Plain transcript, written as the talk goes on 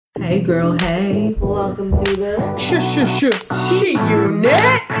Hey girl, hey. Welcome to the She unit.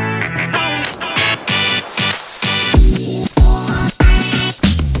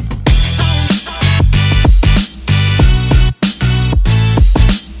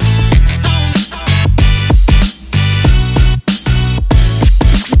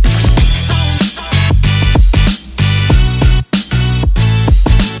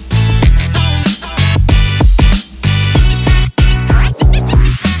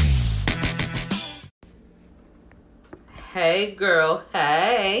 Hey girl,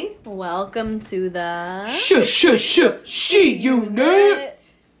 hey. Welcome to the She unit.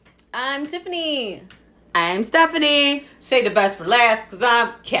 I'm Tiffany. I'm Stephanie. Say the best for last, cause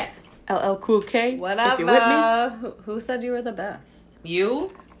I'm Cassie. LL Cool K. What if up? you're with me. Who said you were the best?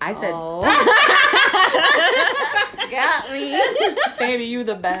 You? I said, Oh. Got me. baby, you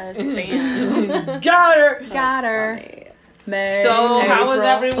the best. Damn. Got her. Got her. May, So, how was April.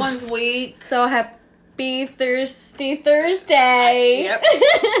 everyone's week? So happy Thirsty Thursday. Yep.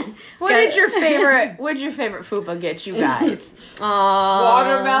 What did your favorite fupa get you guys? Aww.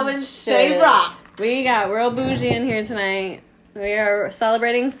 Watermelon Say Rock. We got real bougie in here tonight. We are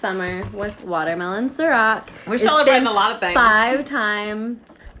celebrating summer with watermelon Ciroc. We're It's celebrating been a lot of things. 5 times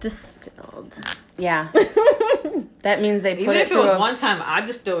distilled. Yeah. That means they put Even it if it through was a... one time, I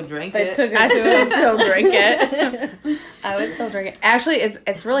just still drink They it. took it I to still, a- still drink it. I would still drink it. Actually,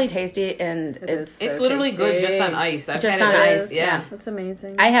 it's really tasty and it's It's so literally good tasty. just on ice. I've Just had on it ice, yeah. That's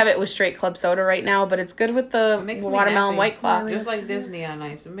amazing. I have it with straight club soda right now, but it's good with the It makes me watermelon happy. White Claw. Just like Disney on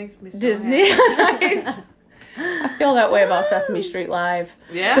ice. It makes me so Disney. happy. I feel that way about Sesame Street Live.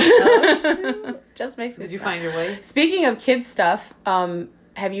 Yeah? Just makes me Did you smile. find your way? Speaking of kids stuff,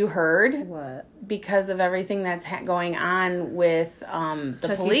 have you heard, What? because of everything that's going on with the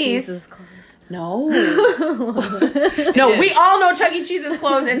Chuck E. police? Cheese is closed. No. No, we all know Chuck E. Cheese is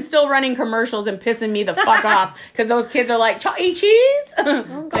closed and still running commercials and pissing me the fuck off because those kids are like, Chuck E. Cheese?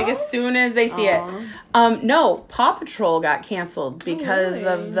 Like as soon as they see it. No, Paw Patrol got canceled because really?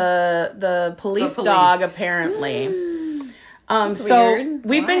 of the police The police. dog, apparently. So weird.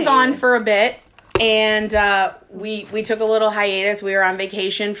 we've been Why? gone for a bit. And we took a little hiatus. We were on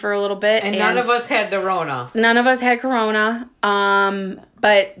vacation for a little bit. And none of us had the Rona. None of us had corona.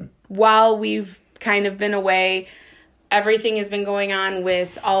 But while we've kind of been away, everything has been going on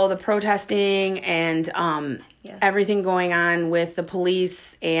with all the protesting and Yes. everything going on with the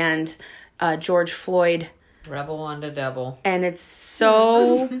police and George Floyd. Rebel on the double. And it's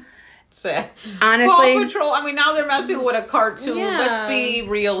so, Sad. honestly, Paw Patrol. I mean, now they're messing with a cartoon. Yeah. Let's be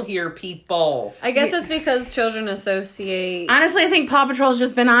real here, people. I guess it's because children associate. honestly, I think Paw Patrol's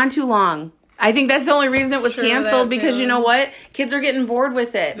just been on too long. I think that's the only reason it was True, canceled, that because too. you know what? Kids are getting bored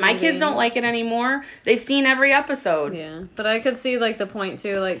with it. My kids don't like it anymore. They've seen every episode. Yeah, but I could see like the point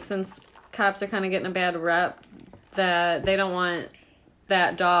too. Like since cops are kind of getting a bad rep, that they don't want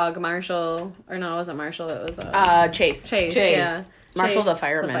that dog Marshall, or no, it wasn't Marshall. It was Chase. Chase. Chase. Yeah, Marshall the Chase,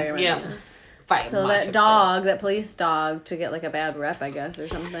 fireman. Yeah. Fight So Masha. that dog, that police dog, to get like a bad rep, I guess, or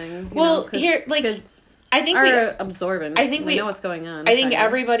something. You Well, know, 'cause here, like, kids I think are we- absorbent. I think they we- know what's going on. I think kinda.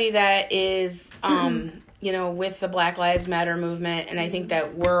 everybody that is, you know, with the Black Lives Matter movement, and I think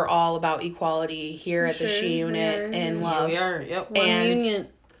that we're all about equality here at the Sure, She Unit we are, and yeah. Love. We are, yep. One and- union.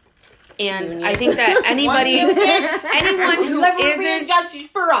 And I think that anybody, anyone who Liberty isn't, and justice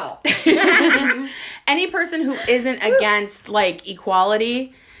for all. any person who isn't against like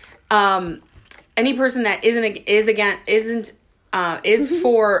equality, any person that is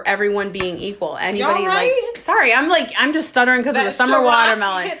for everyone being equal. Anybody Y'all right? like, sorry, I'm just stuttering because of That the summer Ciroc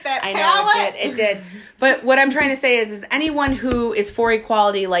watermelon. hit that I palate. know it did. But what I'm trying to say is anyone who is for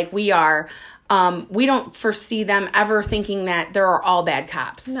equality like we are, we don't foresee them ever thinking that there are all bad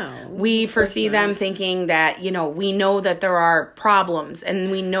cops. No, We foresee them thinking that, you know, we know that there are problems and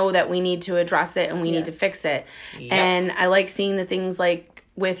we know that we need to address it and we need to Yes. fix it. Yep. And I like seeing the things like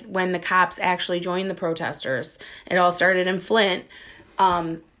with when the cops actually joined the protesters. It all started in Flint.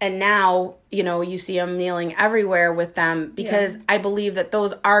 And now, you know, you see them kneeling everywhere with them because I believe that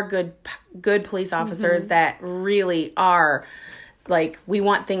those are good police officers that really are like, we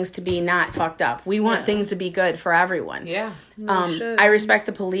want things to be not fucked up. We want things to be good for everyone. Yeah. should. I respect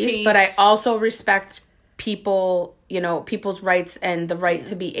the police, Peace. but I also respect people, you know, people's rights and the right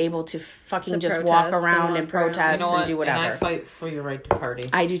to be able to fucking To just protest walk and around walk and around. protest You know and what? do And I whatever. fight for your right to party.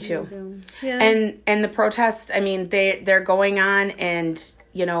 I do too. Yeah. And the protests, I mean, they're going on, and,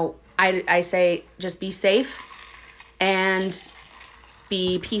 you know, I say just be safe and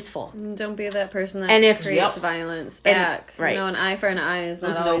be peaceful. Don't be that person that And if- creates Yep. violence And- back. right. You know, an eye for an eye is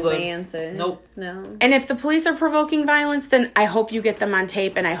not No always good. the answer. Nope. No. And if the police are provoking violence, then I hope you get them on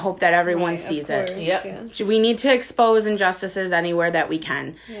tape, and I hope that everyone Right, sees of it. course, Yep. yeah. We need to expose injustices anywhere that we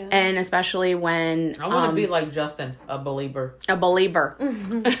can, Yeah. and especially when I want to be like Justin, a believer. a believer.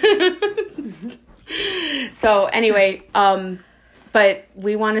 So anyway, but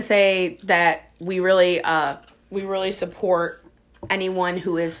we want to say that we really support anyone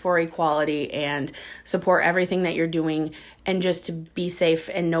who is for equality and support everything that you're doing, and just to be safe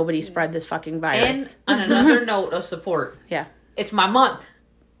and nobody spread this fucking virus. And on another note of support, Yeah. it's my month.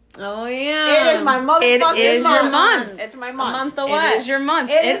 Oh, yeah. It is my motherfucking It is month. your month. It's my A month. month of It what? is your month.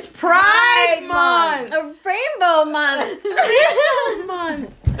 It It's is Pride Pride Month. A rainbow month.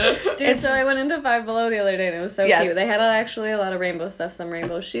 month. Dude, so I went into Five Below the other day and it was so Yes. cute. They had actually a lot of rainbow stuff, some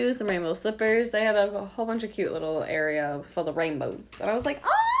rainbow shoes, some rainbow slippers. They had a whole bunch of cute little area full of rainbows. And I was like,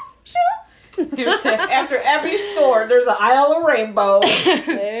 oh, sure. Here's Tiff. After every store, there's an aisle of rainbow.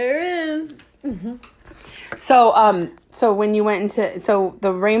 There is. So when you went into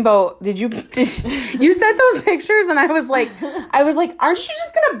the rainbow, did you you sent those pictures and I was like, aren't you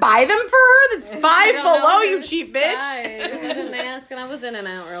just gonna buy them for her? That's Five I don't know Below, her you cheap bitch. size. I didn't ask, and I was in and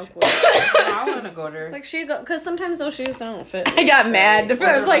out real quick. I want to go there. It's like because sometimes those shoes don't fit. I got mad. I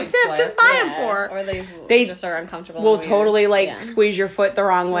Or was like, like Tiff, just buy them Yeah, for her. or They they just are uncomfortable. Will and weird. totally Yeah. squeeze your foot the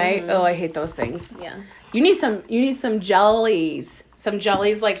wrong way. Oh, I hate those things. Yes. You need some jellies. Some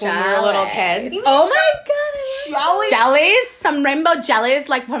jellies like when we were little kids. Jellies. Oh my Jolly. jellies, some rainbow jellies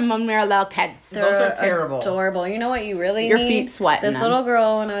like when we were little kids. Those are terrible. Adorable. You know what you really Your need? feet sweating This them. little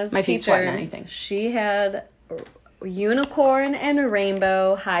girl, when I was My a feet teacher, sweating anything. she had unicorn and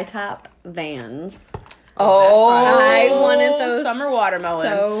rainbow high top Vans. Oh, I wanted those summer watermelon.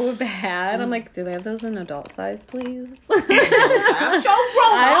 so bad. I'm like, do they have those in adult size, please? I'm so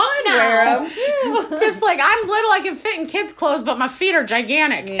grown I up would now. wear them too. Tiff's like, I'm little, I can fit in kids' clothes, but my feet are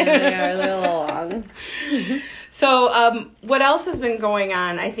gigantic. Yeah, they are. They're a little long. So, what else has been going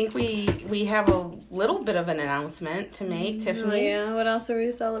on? I think we have a little bit of an announcement to make, Oh, Tiffany. yeah. What else are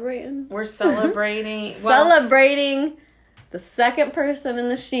we celebrating? We're celebrating. Celebrating the second person in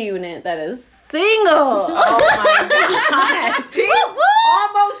the she unit that is single. Oh my god!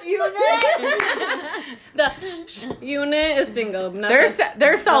 Almost unit. The unit is single.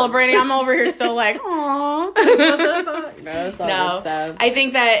 They're celebrating. I'm over here still like, aww. No, it's all No, good stuff. I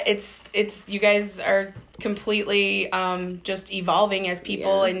think that it's you guys are completely just evolving as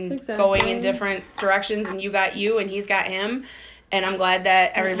people Yes, and exactly. going in different directions, and you got you and he's got him, and I'm glad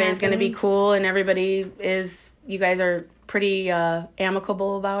that everybody's going to be happens. cool and you guys are pretty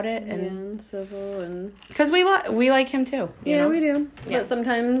amicable about it, and and civil and because we like him too. You know? we do. Yeah. But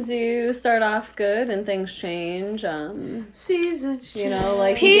sometimes you start off good and things change. Seasons. You know,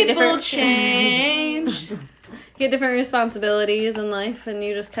 like you get People different, change. get different responsibilities in life, and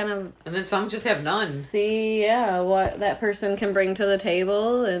you just kind of And then some just have none. see, what that person can bring to the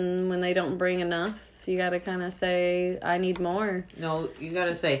table, and when they don't bring enough, you got to kind of say, "I need more. No, you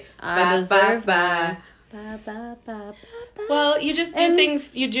gotta say I deserve bye. more." Ba, ba, ba, ba, ba. Well, you just do And-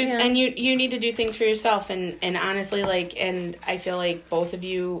 things you do, yeah. and you need to do things for yourself, and honestly, and I feel like both of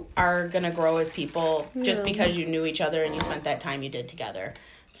you are gonna grow as people just Yeah. because you knew each other and you spent that time you did together.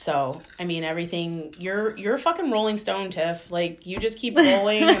 So I mean, everything you're a fucking Rolling Stone, Tiff. Like you just keep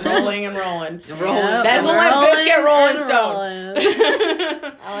rolling and rolling and rolling. Rolling. Yep, That's and the Limp rolling Bizkit Rolling and Stone.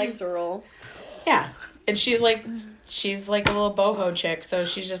 rolling. I like to roll. Yeah, and she's like a little boho chick, so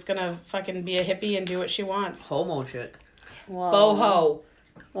she's just gonna fucking be a hippie and do what she wants. Homo chick. Whoa. Boho.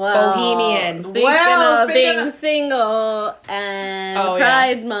 Well, Bohemian. Speaking Well, of speaking being of- single and Oh, yeah.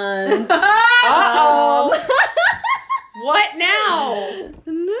 Pride Month. Uh-oh. What now?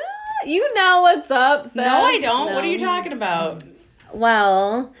 No, you know what's up, Seth. No, I don't. No. What are you talking about?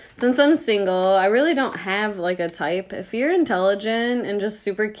 Well, since I'm single, I really don't have like a type. If you're intelligent and just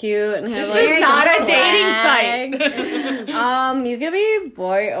super cute and have This like is not a some dating swag, site. you could be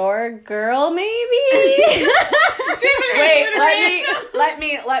boy or girl, maybe.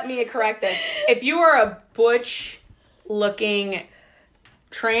 Wait, let me correct this. If you are a butch looking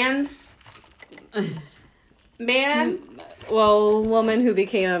trans man, Well, woman who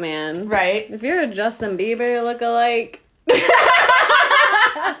became a man. right? If you're a Justin Bieber lookalike,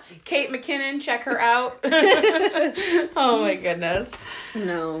 Kate McKinnon, check her out. Oh my goodness.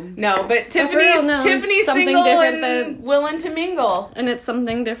 no. No, but real, no, Tiffany's something single different and than- willing to mingle. And it's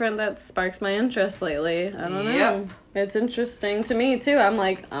something different that sparks my interest lately. I don't know. Yep. It's interesting to me too. I'm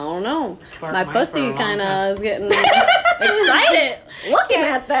like, I don't know. Sparked My mine for a pussy long kind time. of is getting excited looking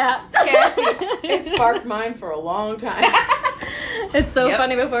at that. Cassie, it sparked mine for a long time. It's so Yep.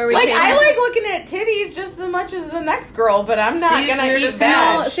 funny before we Like, came I here. like looking at titties just as much as the next girl, but I'm not See, it's gonna weird eat as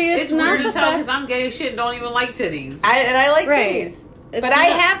hell. veg. No, see, it's not weird the as hell fact- because I'm gay as shit and don't even like titties. I like Right. titties. It's But I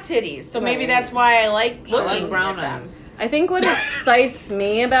not- have titties, so maybe Right. that's why I like I looking like brown at them. eyes. I think what excites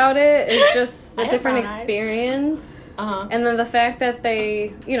me about it is just I the have different brown eyes. experience. Uh-huh. And then the fact that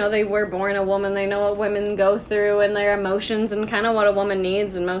they, they were born a woman, they know what women go through and their emotions and kind of what a woman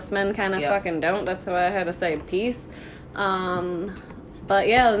needs, and most men kind of Yep. fucking don't. That's why I had to say peace. But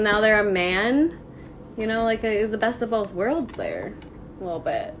yeah, now they're a man. Like the best of both worlds there, a little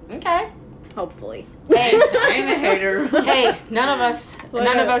bit, Okay. hopefully. Hey, I ain't a hater. hey, none of us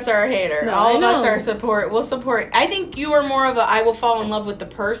are a hater. No, All I of us know. are support. We'll support. I think you are more of a I will fall in love with the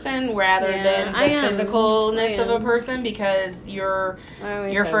person rather Yeah, than I the am. physicalness I of a am. person, because your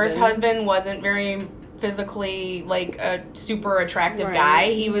first husband wasn't very physically like a super attractive Right. guy.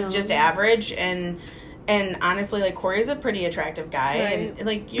 He was No. just average, and honestly, like, Corey's a pretty attractive guy, Right. and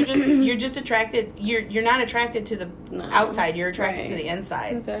like you're just attracted. You're not attracted to the No. outside. You're attracted to Right. the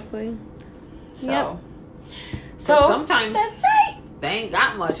inside. Exactly. So, Yep. so sometimes right. they ain't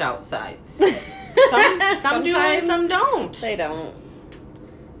got much outsides. some do and Sometimes some don't. They don't.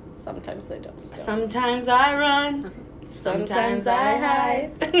 Sometimes they don't. Still. Sometimes I run. Sometimes I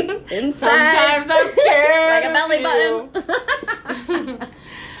hide. Inside. Sometimes I'm scared. Like a belly of button. you.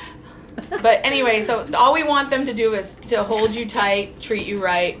 But anyway, so all we want them to do is to hold you tight, treat you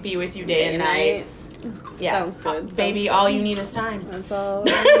right, be with you day and night. Yeah, Sounds good. baby. Sounds All good. you need is time. That's all.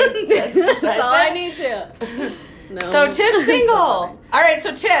 That's That's all I it. need to. No. So Tiff's single. All right,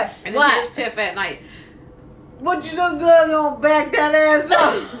 so Tiff. And then What? here's Tiff at night. What you done good? Gonna back that ass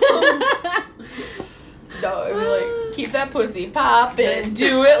up. No, it'd be like, keep that pussy popping.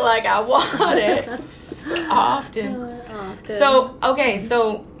 Do it like I want it. Often. So, okay,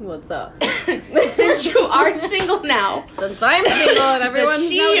 so What's up? since you are single now, Since I'm single and the everyone's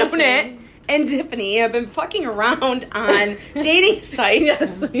She noticing. Unit and Tiffany have been fucking around on dating sites.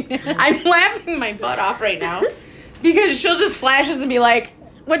 Yes. I'm laughing my butt off right now because she'll just flash us and be like,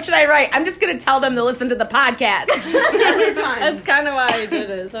 what should I write? I'm just going to tell them to listen to the podcast. Every time. That's kind of why I did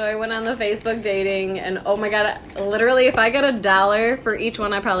it. So I went on the Facebook dating, and oh my god, literally, if I get $1 for each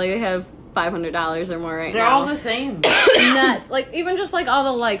one, I probably have $500 or more right They're now. all the same. Nuts. Like, even just like all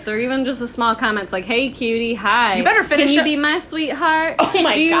the likes, or even just the small comments like, hey cutie, hi. You better finish Can you up- be my sweetheart? Oh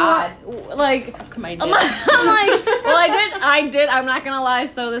my Do you God. Like, Suck my dick. I'm like, well, I did, I'm not gonna lie,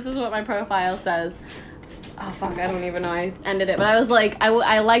 so this is what my profile says. Oh fuck, I don't even know I ended it, but I was like,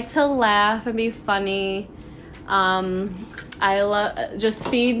 I like to laugh and be funny. I love, just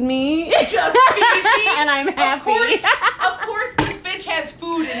feed me. Just feed me. And I'm happy. Of course, this bitch has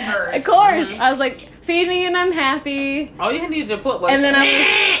food in hers. Of course. I was like, feed me and I'm happy. All you needed to put was. And then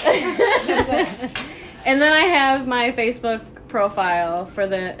and then I have my Facebook profile for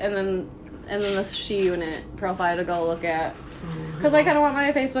and then the She Unit profile to go look at. Because I kind of want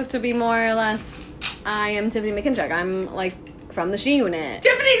my Facebook to be more or less, I am Tiffany McKinchuk. I'm like from the She Unit.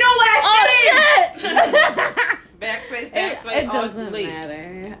 Tiffany, no last Oh name. shit! backspace, It always doesn't delete.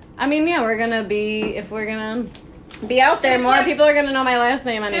 matter. I mean, yeah, if we're gonna be out there, Just more like- people are gonna know my last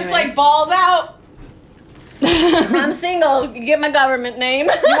name anyway. Just like balls out. I'm single. You get my government name.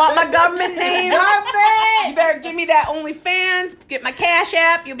 You want my government name? Garbage! You better give me that OnlyFans. Get my Cash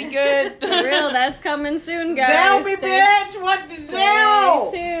App. You'll be good. For real, that's coming soon, guys. Zell me, Stay- bitch! What the Zell?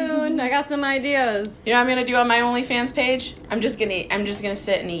 Stay tuned. I got some ideas. You know what I'm gonna do on my OnlyFans page? I'm just gonna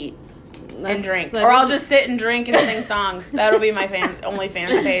sit and eat and That's- drink, that or I'll is- just sit and drink and sing songs. That'll be my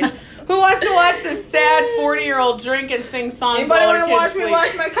OnlyFans page. Who wants to watch this sad 40-year-old drink and sing songs Anybody while want our to kids watch me sleep?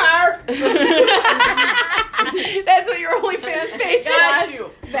 wash my car? That's what your OnlyFans page Guys, is.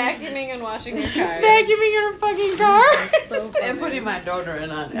 vacuuming and washing your car. Vacuuming in her fucking car. So And putting my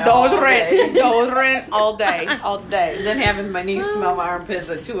deodorant on. Deodorant all day. And then having my niece smell my armpits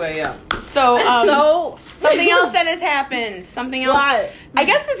at 2 a.m. So, So something else that has happened. Something else. what? I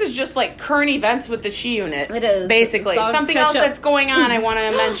guess this is just like current events with the She Unit. It is. Basically. It's all Something catch else up. that's going on I want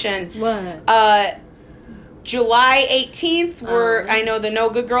to mention. What? July 18th, I know the No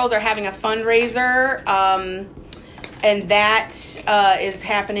Good Girls are having a fundraiser. And that is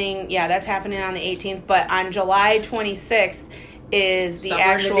happening. Yeah, that's happening on the 18th. But on July 26th is the Summer in the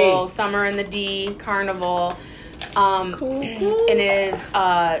actual D. Summer in the D Carnival. Cool. It is,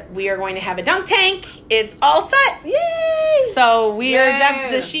 we are going to have a dunk tank. It's all set. Yay! So we are,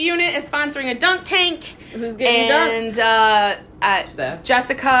 Yeah. the She Unit is sponsoring a dunk tank. Who's getting dunked? And Steph.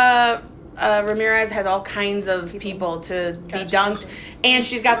 Jessica Ramirez has all kinds of people to be dunked. And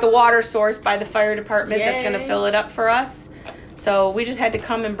she's got the water source by the fire department that's going to Yay. fill it up for us. So we just had to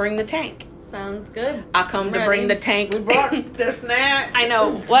come and bring the tank. Sounds good. I'll come to bring the tank. We brought the snack. I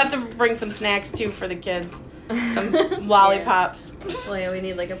know. We'll have to bring some snacks too for the kids. Some lollipops, Well, yeah, we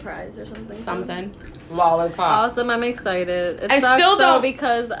need like a prize or something. something. Lollipop. Awesome, I'm excited. It I sucks still though don't-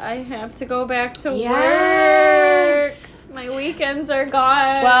 because I have to go back to Yes. work. My weekends are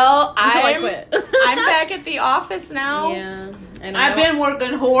gone. Well, Until I I'm quit. I'm back at the office now. Yeah. And I've been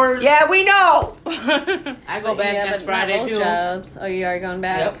working whores. Yeah, we know. I go back next Friday too. Jobs. Oh, you are going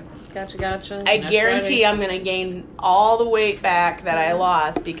back? Yep. Gotcha. I Next guarantee Friday. I'm gonna gain all the weight back that I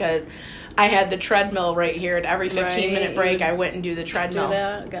lost because I had the treadmill right here. At every 15-minute Right, break, you I went and do the Do treadmill.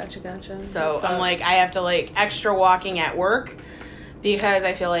 that. Gotcha. So That I'm like, sucks. I have to like extra walking at work because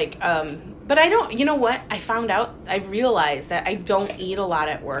I feel like, but I don't, you know what? I realized that I don't eat a lot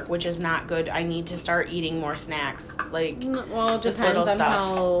at work, which is not good. I need to start eating more snacks. Like, Well, it just depends little on stuff.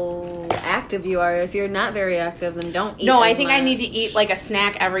 how active you are. If you're not very active, then don't eat. no, I as think I need to much. eat like a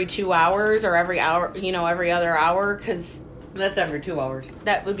snack every 2 hours or every hour, every other hour because That's every 2 hours.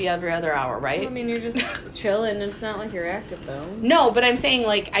 that would be every other hour, right? I mean, you're just chilling. It's not like you're active though. No, but I'm saying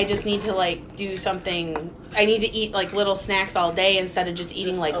like I just need to like do something. I need to eat like little snacks all day instead of just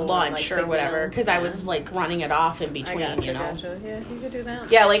eating Just like a lot, lunch like, or big whatever. meals, Because I yeah. was like running it off in I between, gotcha. Yeah, you could do that.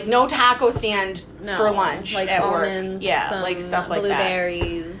 Yeah, like no taco stand No, for lunch like at almonds, work. Yeah, some like stuff like that.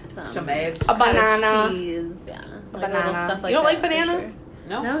 blueberries, Some eggs. A banana. cheese, yeah, like Banana. little stuff like You don't that, like for bananas? sure.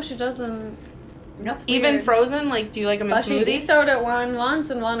 No. No, she doesn't. Nope. Even Weird. frozen? Like, do you like them in But she smoothies? vetoed one once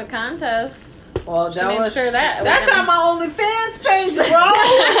and won a contest. Well, She made sure that That's on my OnlyFans page,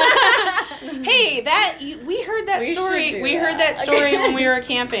 bro. Hey, we heard that We story. should do We heard that. that story when we were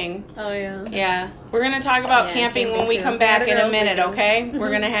camping. Oh yeah. Yeah, we're gonna talk about Yeah, camping when camping we too. come back Yeah, in a girls minute. weekend. Okay,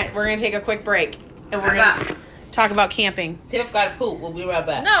 we're gonna take a quick break and we're gonna talk about camping. Tiff got to poop. We'll be right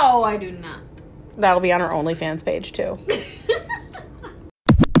back. No, I do not. That'll be on our OnlyFans page too.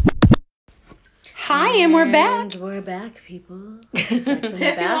 Hi, and we're back. And we're back, people.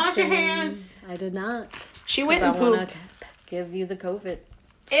 Tiffy, wash your hands. I did not. She went 'Cause and I want pooped. to give you the COVID.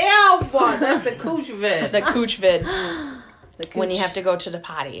 Ew, boy, that's the cooch vid. The cooch vid. The When you cooch. have to go to the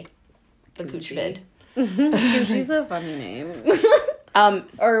potty. The cooch vid. Coochie's a funny name.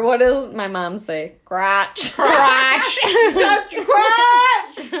 Or what does my mom say? Crotch. Crotch. Got your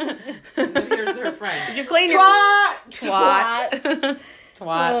crotch. Here's her friend. Did you clean your Twat. twat?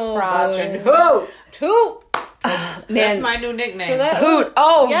 Twat. Oh, Crotch. boy. And Who? Two. That's man. my new nickname. So that Hoot.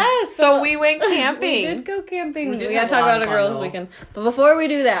 Oh, Yes, So we went We camping. did go camping. We We, did gotta have a talk lot about of a fun, girls' though. weekend. But before we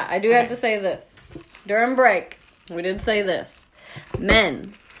do that, I do have to say this. During break, we did say this.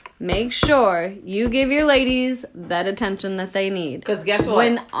 Men, make sure you give your ladies that attention that they need. Because guess what?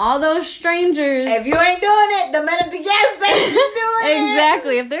 When all those strangers... if you ain't doing it, the minute the gas station doing it.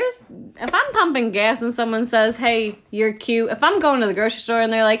 Exactly. If I'm pumping gas and someone says, "Hey, you're cute," if I'm going to the grocery store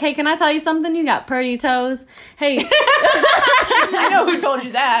and they're like, "Hey, can I tell you something? You got pretty toes." Hey, I know who told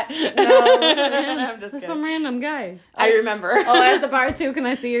you that. no, I'm just there's kidding. some random guy. I remember. Oh, at the bar too. Can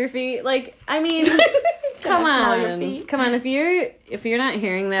I see your feet? Like, I mean, come I smell your on, feet? come on. If you're not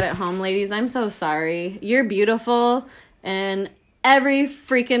hearing that at home, ladies, I'm so sorry. You're beautiful in every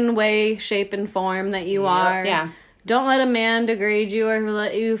freaking way, shape, and form that you are. Yeah. Don't let a man degrade you or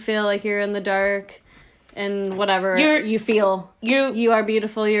let you feel like you're in the dark and whatever you feel. You are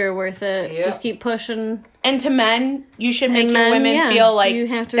beautiful. You're worth it. Yep. Just keep pushing. And to men, you should make And your men, women yeah, feel like you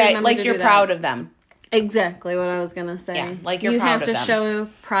have to that, remember like to you're do that. proud of them. Exactly what I was gonna say. Yeah, like you're you proud have of to them. show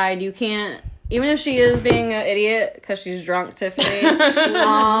pride. You can't, even if she is being an idiot because she's drunk, Tiffany.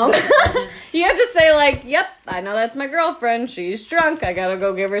 You have to say like, "Yep, I know that's my girlfriend. She's drunk. I gotta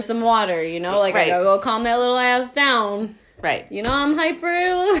go give her some water." You know, like Right. I gotta go calm that little ass down. Right. You know, I'm hyper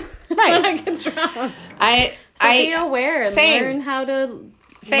when Right. I get drunk. I So be aware and same. learn how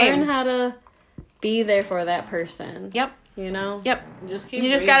to be there for that person. Yep. You know. Yep. Just keep You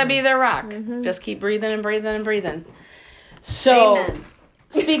just got to be their rock. Just keep breathing and breathing and breathing. So, Amen.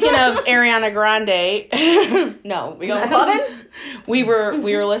 speaking of Ariana Grande, no, we going clubbing? We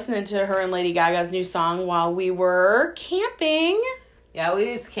were listening to her and Lady Gaga's new song while we were camping. Yeah,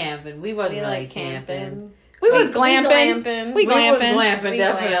 we was camping. We wasn't We really like camping. camping. We was glamping. glamping. We was glamping. glamping, We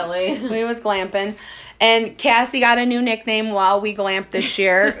definitely. We was glamping. And Cassie got a new nickname while we glamped this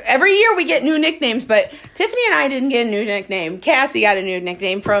year. Every year we get new nicknames, but Tiffany and I didn't get a new nickname. Cassie got a new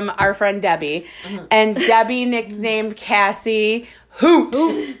nickname from our friend Debbie. And Debbie nicknamed Cassie Hoot.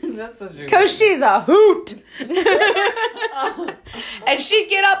 That's such a Because she's a hoot. And she'd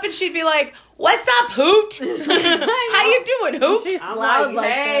get up and she'd be like, What's up, Hoot? How you doing, Hoot? She's I'm loud like,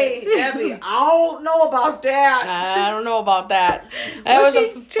 like hey, that. Debbie, I don't know about that. I don't know about that. That was she a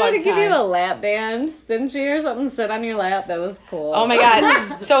fun tried to give you time. a lap dance, didn't she, or something? Sit on your lap. That was cool. Oh my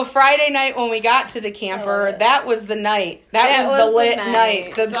god. So Friday night when we got to the I camper, love it. that was the night. That That was was the the lit night.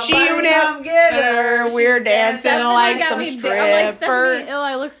 night. The she Somebody unit. come get her. We're She's dancing dancing like Got some me I'm like, strippers. Stephanie,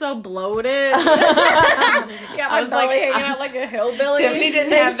 I look so bloated. Got my was belly like, hanging out like a hillbilly. Tiffany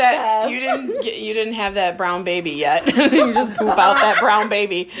didn't have that. Thanks, You didn't have that brown baby yet. You just poop out that brown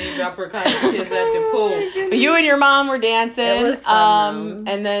baby. They drop her kind of kids at the pool. You and your mom were dancing. It was fun,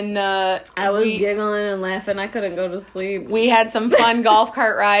 and then I was we, giggling and laughing. I couldn't go to sleep. we had some fun golf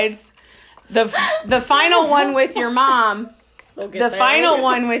cart rides. The final one with your mom. We'll get The there. final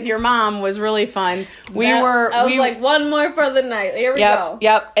one with your mom was really fun. I was like, one more for the night. Here we go.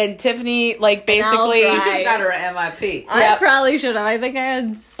 Yep. And Tiffany, like, basically, I'll You should try. have got her an MIP. I Yep. probably should have. I think I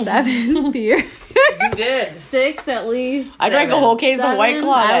had 7 beers. You did. 6 at least. I drank a whole case of White 7?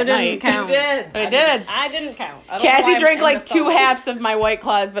 Claw I that didn't night. count. You did. I did. I didn't count. I don't know Cassie why drank I'm in like the 2 phone. halves of my White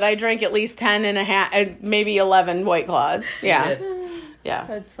Claws, but I drank at least 10 and a half, maybe 11 White Claws. Yeah. You did. Yeah.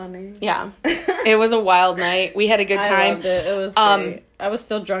 That's funny. Yeah. It was a wild night. We had a good I time. loved it. It was Um, great. I was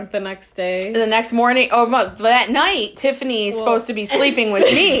still drunk the next day. The next morning, that night, Tiffany's supposed to be sleeping with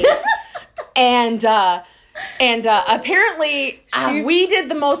me. And apparently we did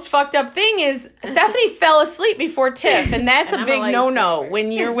the most fucked up thing is Stephanie fell asleep before Tiff, and that's And a I'm a big no-no. lifesaver.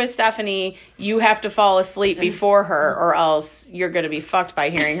 When you're with Stephanie, you have to fall asleep before her, or else you're going to be fucked by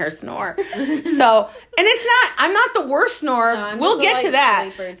hearing her snore. So, and I'm not the worst snorer. No, I'm we'll just a get to light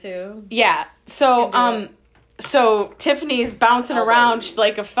that. sleeper too. Yeah. So, Can do so Tiffany's bouncing around she's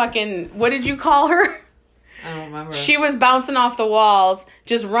like a fucking, what did you call her? I don't remember. She was bouncing off the walls,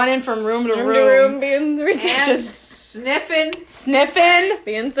 just running from room to Room room, being ridiculous. and just sniffing. sniffing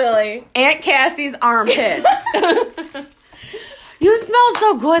Being silly. Aunt Cassie's armpit. You smell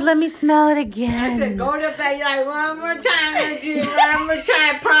so good. Let me smell it I again. said, go to bed. You're like, one more time, Reggie. One more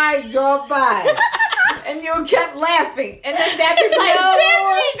time, pride your body. And you kept laughing. And then Debbie's like, No.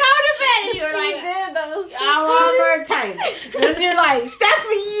 Tiffany, go to bed. And you're like, did. That was one more time. And you're like,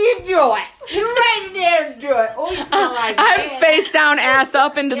 Stephanie, you do it. You right there do it. Oh, you feel like I'm that. face down, ass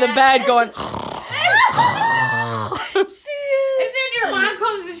up into the bed going, And then your mom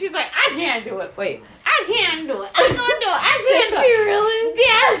comes and she's like, I can't do it. Wait, I can't do it. I'm going to do it. I Did can't she do it. really?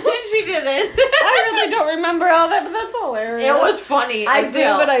 Yeah, and she did it. I really don't remember all that, but that's hilarious. It was funny. I do,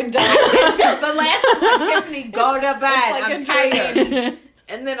 until- but I don't. until the last time Tiffany go to bed. like I'm a tired.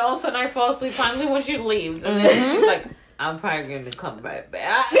 And then all of a sudden I fall asleep finally when she leaves. And then she's like, I'm probably going to come right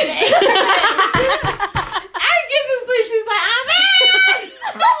back. I get to sleep. She's like, I'm back.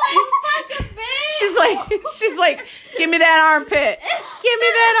 I'm like, fucking bitch. she's like, give me that armpit. Give me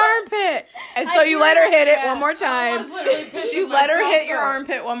that armpit. And so you let her hit it one more I time. was literally pissing You let her myself hit your off.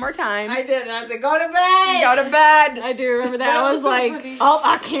 armpit one more time. I did. And I said, go to bed. Go to bed. I do remember that. That I was was so like, funny. oh,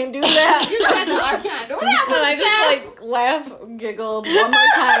 I can't do that. You said that I can't do that. And I just like laugh, giggle one more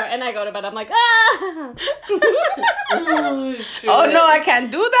time, and I go to bed. I'm like, ah! Oh no, I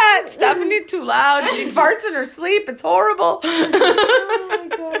can't do that. Stephanie too loud. She farts in her sleep. It's horrible.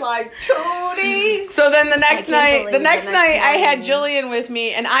 like Tootie. So then the next can't night, believe the the next next night I had morning. Jillian with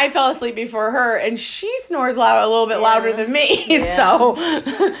me, and I fell asleep before her, and she snores loud, a little bit Yeah. louder than me. Yeah. So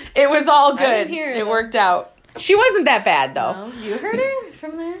it was all good. didn't hear it, It though. worked out. She wasn't that bad though. Oh, you heard her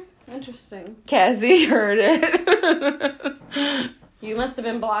from there? Interesting. Cassie heard it. You must have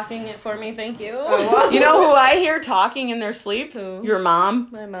been blocking it for me. Thank you. You know who I hear talking in their sleep? Who? Your mom.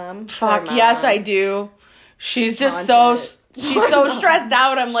 My mom. Fuck, My yes, mom. I do. She's just Haunted. she's so stressed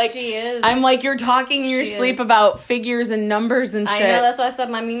out. I'm like, She is. you're talking in your She sleep is. about figures and numbers and I shit. know, that's why I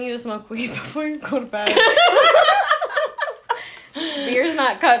said, Mom, you need to smoke weed before you go to bed. Beer's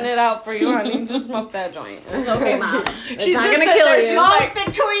not cutting it out for you, honey. Just smoke that joint. It's okay, Mom. It's She's not just gonna sitting kill there, you. she's Smoke the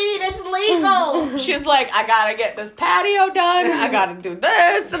tweed. It's legal. She's like, I gotta get this patio done. I gotta do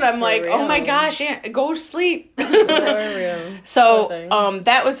this, and I'm like, oh my real. gosh, Aunt, go to sleep. For real. So, Poor thing.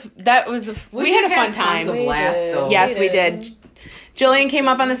 that was we had a fun tons time. of We laughs, did. though. Yes, we We did. did. Jillian came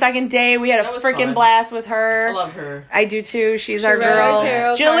up on the second day. We had a That was freaking fun. blast with her. I love her. I do too. She's our read our girl.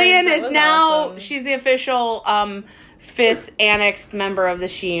 tarot Jillian cards. That is was now awesome. she's the official 5th annexed member of the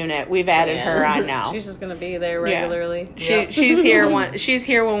She Unit. We've added her on now. She's just gonna be there regularly. Yep. She's here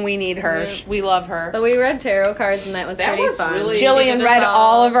when we need her. Yep. We love her. But we read tarot cards, and that was That pretty was fun. really- Jillian She read did us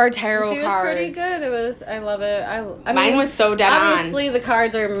all of our tarot She was cards. pretty good. It was. I love it. I Mine mean, was so dead on. obviously, the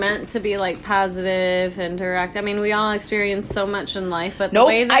cards are meant to be like positive and direct. I mean, we all experience so much in life, but Nope,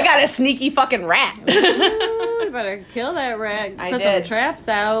 the way that I got a sneaky fucking rat. Ooh, you better kill that rat. I Put did. some traps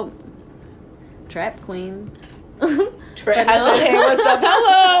out. Trap queen. I said, hey, what's up?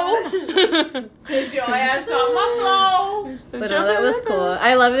 Hello. Sit your ass on my floor. But no, that was cool.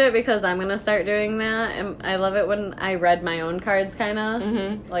 I loved it because I'm gonna start doing that, and I love it when I read my own cards, kind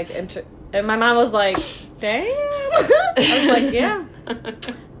of like. And my mom was like, "Damn," I was like, "Yeah,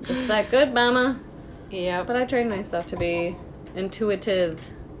 just that good, mama." Yeah. But I train myself to be intuitive.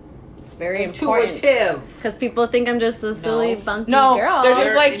 It's very important Intuitive. because people think I'm just a silly, funky No, girl. they're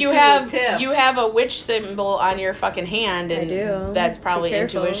just like you have intuitive. a witch symbol on your fucking hand, and do. that's probably Be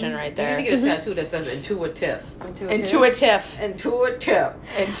careful. intuition right You need to there. get a tattoo that says intuitive. Intuitive. Intuitive.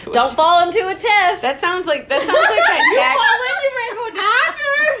 Intuitive. Don't fall into a tiff. That sounds like that tax.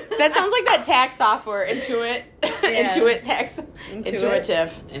 That sounds like that tax software. Intuit. Yeah. Intuit tax. Intuit.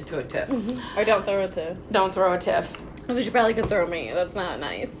 Intuitive. Intuitive. Or don't throw a tiff. Don't throw a tiff. But you probably could throw me. That's not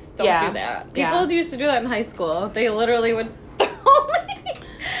nice. Don't Yeah. do that. Yeah. People used to do that in high school. They literally would throw me.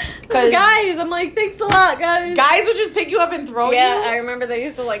 'Cause- Guys, I'm like, thanks a lot, guys. Guys would just pick you up and throw Yeah, you. I remember they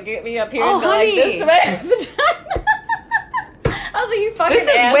used to like get me up here Oh, and be honey. like, this way. Vagina. I was like, you fucking This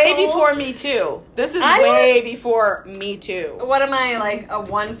is way asshole. before Me Too. This is I way before Me Too. What am I, like, a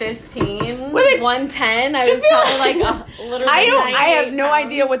 115? Well, it- 110? I Do you was feel- probably like literally I have 98 no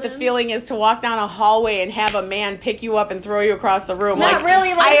idea what the pounds. feeling is to walk down a hallway and have a man pick you up and throw you across the room. Not like,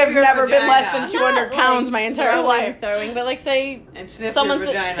 really, like I have your never been less than vagina. 200 Not, pounds like, my entire throwing, life. Throwing, but like, say And sniff someone's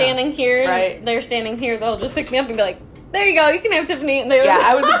your vagina. standing here, Right. and they're standing here, they'll just pick me up and be like, there you go, you can have Tiffany. And they Yeah,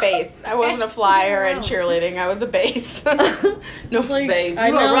 I was a bass. I wasn't a flyer in Wow. cheerleading. I was a bass. no, Like, Bass. I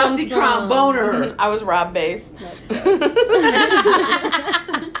You know a I'm rusty strong. tromboner. I was Rob Bass.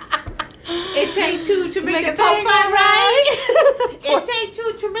 It take two to make the a pot thing fire right. right. It take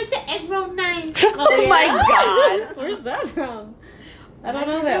two to make the egg roll nice. Oh my god. Where's that from? I don't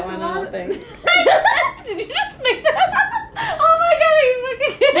know that There's a one, I lot don't of- think. Did you just make that? Oh my god, are you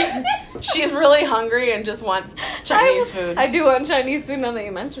fucking kidding me? She's really hungry and just wants Chinese food. I do want Chinese food now that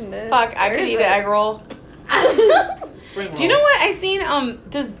you mentioned it. Fuck, I Where could is eat it? an egg roll. Do you know what I seen?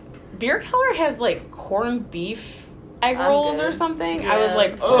 Does Beer Keller has like corned beef egg I'm rolls good. or something? Yeah. I was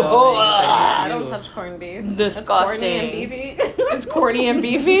like, Oh, oh, I don't touch corned beef. Disgusting. That's corny and beefy. It's corny and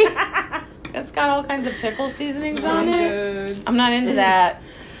beefy. It's got all kinds of pickle seasonings on it. Good. I'm not into that.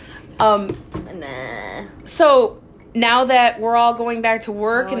 Nah. So now that we're all going back to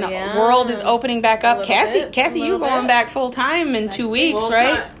work Oh, and the yeah. world is opening back A up, little Cassie, bit, Cassie, a you little going bit. back full time in Next 2 week. weeks, Full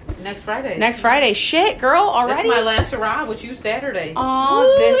right? time. Next Friday. Next Friday. Shit, girl, That's already. my last hurrah with you Saturday.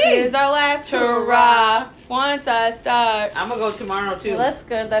 Oh, this Woo-wee. is our last hurrah. Once I start. I'm gonna go tomorrow too. Well, that's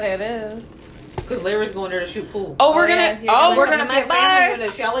good that it is. Because Larry's going there to shoot pool. Oh, we're Oh, yeah, gonna. you're Oh, gonna we're come gonna to be my a bar. family.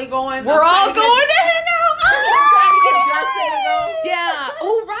 And Shelly going. We're all I'm going to hang out. trying to get Justin to go. Yeah.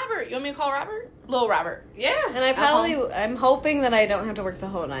 Oh, Robert. You want me to call Robert? Little Robert. Yeah. And I at probably, home. I'm hoping that I don't have to work the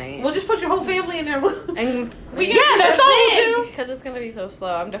whole night. We'll just put your whole family in there. And We Yeah, got that's all we'll do. because it's gonna be so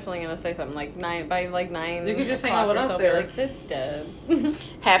slow, I'm definitely gonna say something like 9 by like 9. You could just hang o'clock out with or us so, be there. Like it's dead.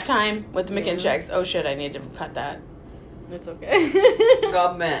 Halftime with the Yeah. McKinchecks. Oh shit, I need to cut that. It's okay.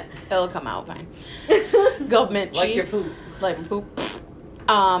 Government. It'll come out fine. Government Like your cheese. poop. Like my poop.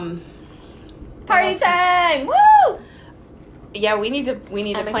 Party time! Woo! Yeah, we need to I'm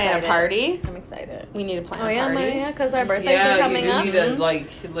plan excited. a party. I'm excited. We need to plan Oh a yeah, party. because our birthdays Yeah, are coming you up. need to like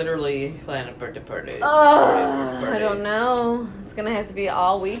literally plan a birthday party. Oh, I don't know. It's gonna have to be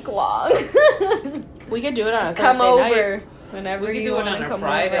all week long. We could do it on a Just come Thursday over night. whenever We could you do it want on to a come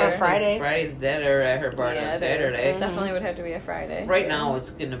Friday. over. Or Friday. Friday's dead or at her bar Yeah, on it is. Saturday. It definitely would have to be a Friday. Right now,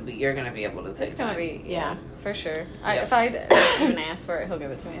 it's gonna be. You're gonna be able to take. It's gonna time. be Yeah. for sure. Yeah. If I even ask for it, he'll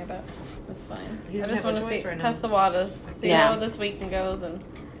give it to me. I bet it's fine. He I doesn't just have a want to see choice right now. test the waters, see Yeah. how this weekend goes, and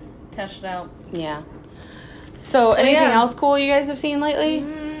test it out. Yeah. So anything yeah. else cool you guys have seen lately?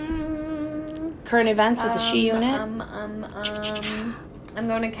 Current events with the She Unit? I'm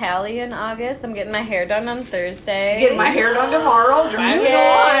going to Cali in August. I'm getting my hair done on Thursday. Getting my hair done tomorrow. Driving to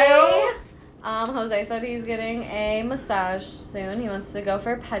Yay. Ohio. Jose said he's getting a massage soon. He wants to go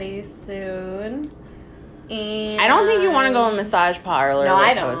for petties soon. And I don't think you want to go in massage parlor No, with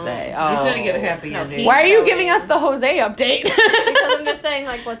I don't. Jose. Oh. He's gonna get a happy No, ending. he- Why are you going. giving us the Jose update? Because I'm just saying,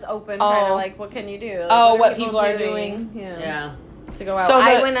 like, what's open, kind Oh. of like, what can you do? Like, Oh, are what people are doing. Yeah. Yeah. To go out. So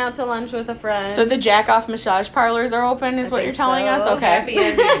I the- went out to lunch with a friend. So the jack off massage parlors are open, is I what think you're telling us? so. Okay. Happy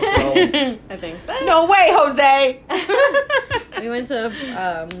ending. I think so. No way, Jose. We went to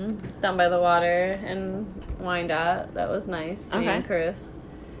down by the water and Wyandotte. That was nice. Me Okay. and Chris.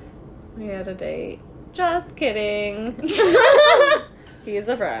 We had a date. Just kidding. He's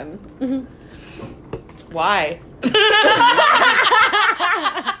a friend. Why?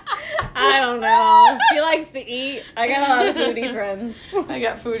 I I don't know. She likes to eat. I got a lot of foodie friends. I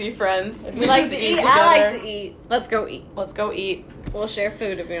got foodie friends. If you like to eat, I like to eat. Let's go eat. Let's go eat. We'll share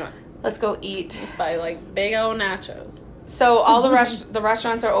food if you want. Let's go eat. Let's buy like big old nachos. So all the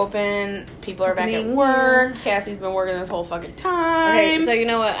restaurants are open. People are back at work. Cassie's been working this whole fucking time. Okay, so you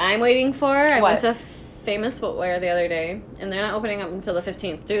know what I'm waiting for? I What? went to Famous Footwear the other day, and they're not opening up until the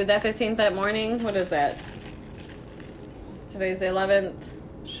 15th. Dude, that 15th that morning, what is that? Today's the 11th.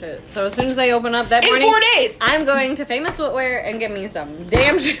 Shit. So as soon as they open up that in morning, 4 days. I'm going to Famous Footwear and get me some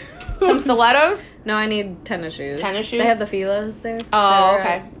damn shoes. Some stilettos. No, I need tennis shoes. Tennis shoes? They had the Fila's there. Oh,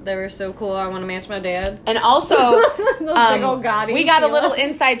 okay. They were so cool. I want to match my dad. And also, Those big old gaudy we got a Filas. little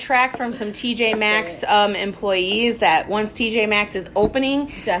inside track from some TJ Maxx employees that once TJ Maxx is opening,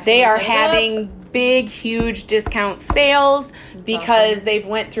 Definitely they are hit it up. having big, huge discount sales because awesome. they've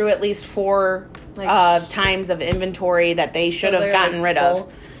went through at least 4 Like- times of inventory that they should So have they're, gotten like, rid of.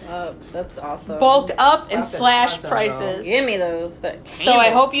 bulked up. That's awesome. Bulked up and Fucking slashed awesome, prices. Give me those. So I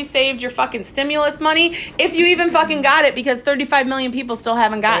hope you saved your fucking stimulus money, if you even fucking got it, because 35 million people still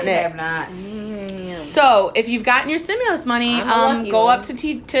haven't gotten They it. have not. So if you've gotten your stimulus money, I'm a lucky go one. up to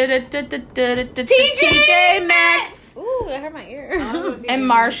TJ Maxx Ooh, that hurt my ear. and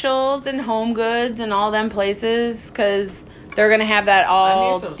Marshalls and Home Goods and all them places, because they're gonna have that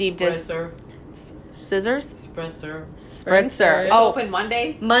all deep dish scissors. Spritzer. Spritzer. Oh. Oh, Open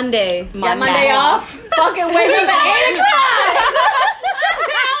Monday. Monday. Yeah, Monday. Monday off. Fucking wake up at 8 o'clock.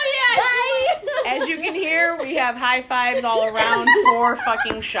 as you can hear, we have high fives all around for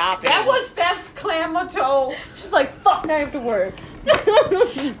fucking shopping. That was Steph's clamatoe. She's like, fuck, I have to work.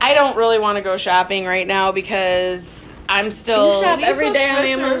 I don't really want to go shopping right now because I'm still. You shop need every some day on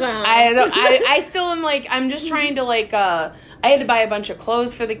Spritzer. Amazon. I still am like, I'm just trying to like, I had to buy a bunch of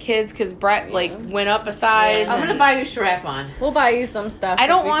clothes for the kids because Brett like went up a size. I'm gonna buy you strap on. We'll buy you some stuff. I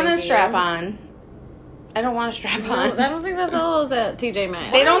don't if we want a think of strap you. on. I don't want a strap No, on. I don't think that's all those at TJ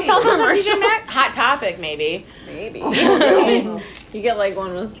Maxx. They don't sell those at Commercials. TJ Maxx. Hot Topic, maybe. Maybe. You get like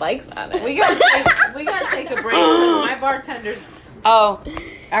one with spikes on it. We gotta take a break. 'Cause my bartender's. Oh,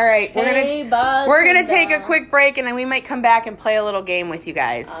 all right. We're Hey, gonna take a bartender. quick break and then we might come back and play a little game with you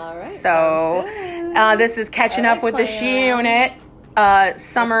guys. All right, So, sounds good. this is catching I up like with the playing She Unit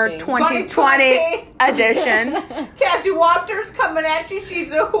summer Okay. 2020 edition. Cassie Walters coming at you.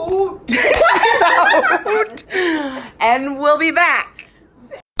 She's a hoot. And we'll be back.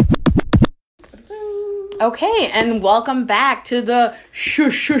 Okay, and welcome back to the She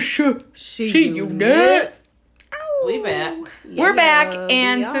Unit. We back. We're back, Yeah,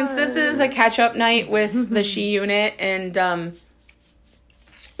 and we since this are. is a catch-up night with the She Unit, and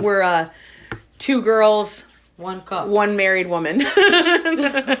we're 2 girls, 1 cup. 1 married woman.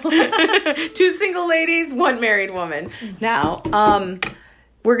 2 single ladies, 1 married woman. Now,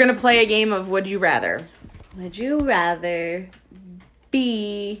 we're gonna play a game of Would You Rather. Would you rather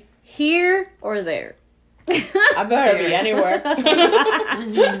be here or there? I better be anywhere.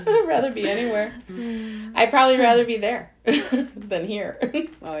 I'd rather be anywhere. I'd probably rather be there than here.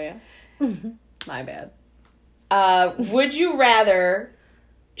 Oh, yeah. My bad. Would you rather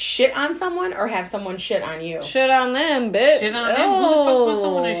shit on someone or have someone shit on you? Shit on them, bitch. Shit on them. Who the fuck wants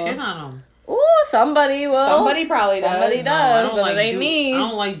someone to shit on them? Ooh, somebody will. Somebody probably does. Somebody No, does, but it ain't me. I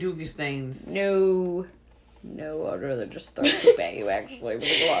don't like dookie stains. No, I'd rather just throw poop at you, actually, with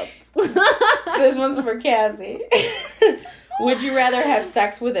the gloves. This one's for Cassie. Would you rather have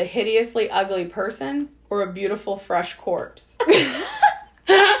sex with a hideously ugly person or a beautiful, fresh corpse?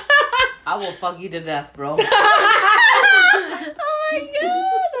 I will fuck you to death, bro. Oh my god,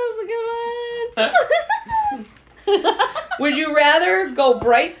 that was a good one. Would you rather go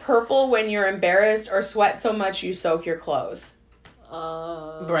bright purple when you're embarrassed or sweat so much you soak your clothes?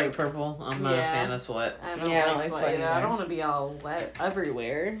 Bright purple. I'm not a Yeah. fan of sweat. I don't Yeah, I don't like like sweat sweat either. I either. don't want to be all wet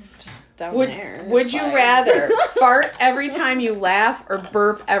everywhere. Just down Would there. Would It's you fine. rather fart every time you laugh or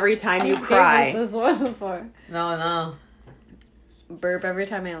burp every time you Who cry? gave us this one before? No. Burp every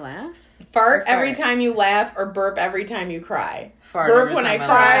time I laugh? Fart Or every fart? time you laugh or burp every time you cry? Fart Burp every when time I laugh.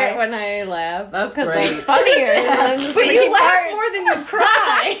 cry. Fart when I laugh. That's because great. that's funnier. than just But when you laugh fart. more than you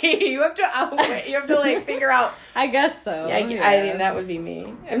cry. You have to like figure out. I guess so. I mean that would be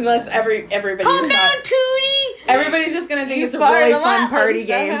me. Unless everybody's Calm down, not. Tootie. Everybody's just gonna think You it's a fart really lot, fun party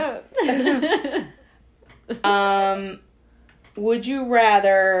let's game. stop. Would you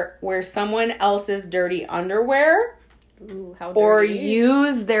rather wear someone else's dirty underwear Ooh, how or dirty.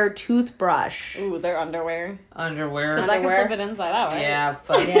 use their toothbrush? Ooh, their underwear. Underwear. Because I can flip it inside out, right? Yeah,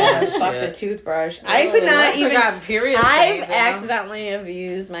 fuck Yeah, that fuck the shit. toothbrush. I could not even. got period I've stains, accidentally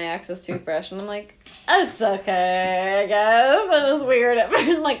abused my ex's toothbrush, and I'm like, it's okay, I guess. It was weird at first.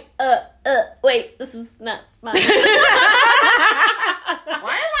 I'm like, wait, this is not mine.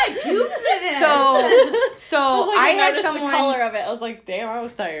 Why am I pubes in it? So I I had noticed someone. the color of it. I was like, damn, I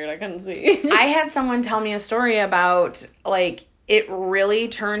was tired. I couldn't see. I had someone tell me a story about like it really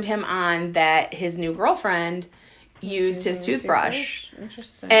turned him on that his new girlfriend used his toothbrush.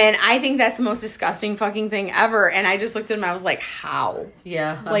 Interesting. And I think that's the most disgusting fucking thing ever. And I just looked at him. I was like, how?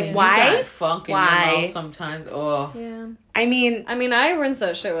 Yeah. Like, you why? got funk in Why? your mouth sometimes. Oh. Yeah. I mean, I rinse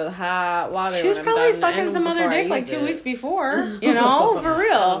that shit with hot water. she was when I'm probably done, sucking and some other before I dick like use 2 it. weeks before. You know, for I don't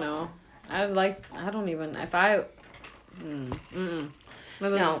real. know. I don't even, if I,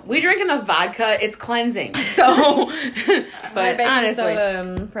 No, we drink enough vodka. It's cleansing. So, I but baking honestly, soda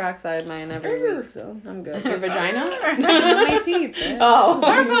and peroxide mine every week, so I'm good. your vagina? My teeth. Yeah. Oh,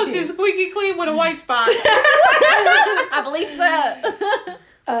 Her pussy's squeaky clean with a white spot. I bleached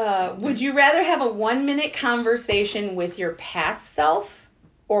that. Would you rather have a 1-minute conversation with your past self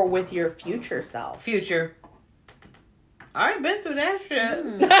or with your future self? Future. I ain't been through that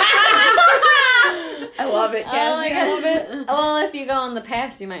shit. I love it, Cassie. I love it. Well, if you go in the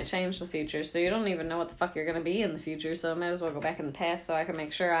past, you might change the future, so you don't even know what the fuck you're gonna be in the future. So I might as well go back in the past so I can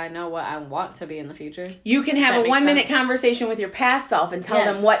make sure I know what I want to be in the future. You can have That a makes 1-minute sense. conversation with your past self and tell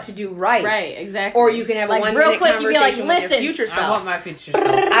Yes. them what to do right. Right, exactly. Or you can have a like, 1-minute real quick, you'd be like, conversation with your listen, future self. I want my future self.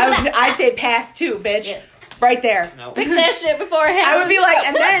 I'd say past too, bitch. Yes. Right there. No. fix that shit before it happens. I would be like,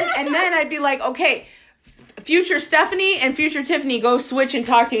 and then I'd be like, okay, future Stephanie and future Tiffany go switch and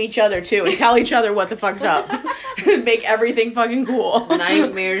talk to each other too and tell each other what the fuck's up. Make everything fucking cool.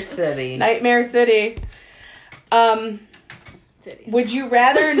 Nightmare City. Nightmare City. Titties. Would you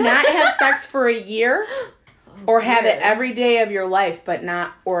rather not have sex for a year or have it every day of your life but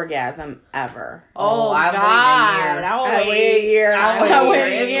not orgasm ever? Oh, I'll God. wait a year. I'll wait a year. I'll wait a year.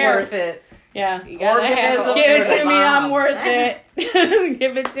 a It's year. worth it. Yeah. You gotta have Organism. Give it You're to the me, I'm bomb. worth it.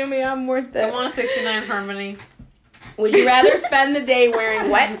 Give it to me, I'm worth Come it. on, 69 Harmony. Would you rather spend the day wearing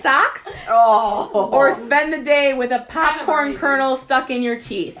wet socks Oh. or spend the day with a Kind of popcorn already kernel stuck in your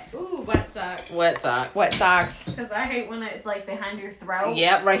teeth? Ooh, wet socks. Wet socks. Wet socks. Because I hate when it's like behind your throat.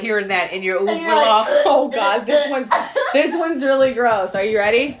 Yep, right here in that, in your And you're overall. like, Oh God, this one's really gross. Are you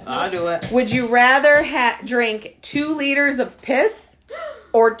ready? I'll do it. Would you rather drink 2 liters of piss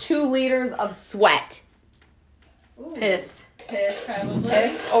or 2 liters of sweat? Ooh, Piss. Piss, probably.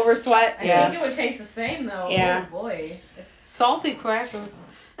 Piss over sweat? I think it would taste the same though. Yeah. Oh boy. It's Salty cracker.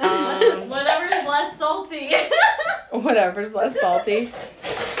 whatever is less salty. Whatever's less salty.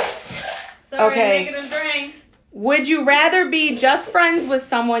 Sorry, Okay. I'm making a drink. Would you rather be just friends with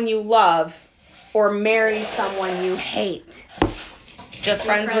someone you love or marry someone you hate? Just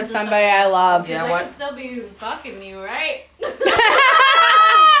friends with somebody I love. Yeah, I what? can still be fucking you, right?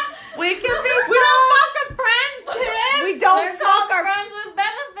 We can be We don't fucking friends, Tim. We They're don't called fuck our friends with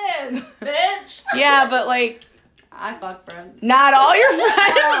benefits, bitch. Yeah, but like I fuck friends. not all your friends.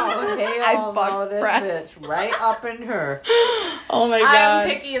 Oh, I hell fuck no, this friends. bitch. Right up in her. Oh my I'm God.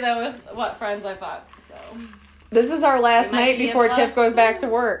 picky though with what friends I fuck, so This is our last It might night be a before plus. Tiff goes back to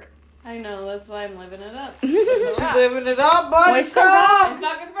work. I know that's why I'm living it up. She's living it up, buddy. What's so I'm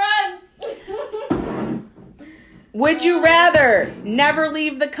fucking friends. Would you rather never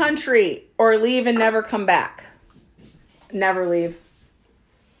leave the country or leave and never come back? Never leave.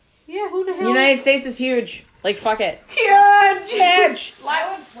 Yeah, who the hell? United States is huge. Like, fuck it. Huge. Huge. Why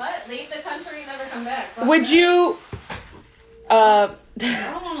would what? Leave the country and never come back? Fuck Would that. you, I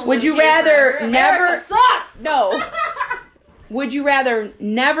don't wanna would live you here rather forever. never- America sucks. no. Would you rather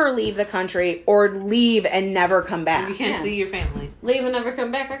never leave the country or leave and never come back? You can't Yeah. see your family. Leave and never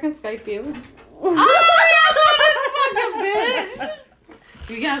come back. I can Skype you. Bitch.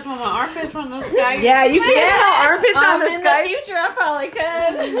 You guys want my armpits from the sky? Yeah, you can smell armpits on the in Skype. the future, I probably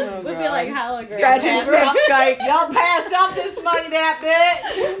could. We'd be like hologram. Scratch and sniff Skype. Y'all pass up this money, that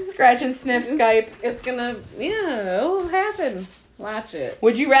bitch. Scratch and sniff Skype. It's gonna, yeah, it'll happen. Watch it.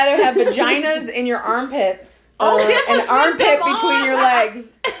 Would you rather have vaginas in your armpits Oh, or Tiff was an armpit slipping between on. your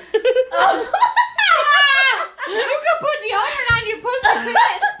legs? You could put deodorant on your pussy,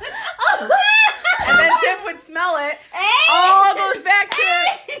 bitch. And then Tiff would smell it. All goes back to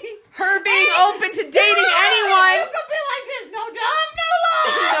her being open to dating You anyone. could be like this. No dove, no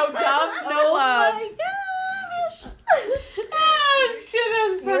love. No dove, no love. Oh my gosh. Oh, shit,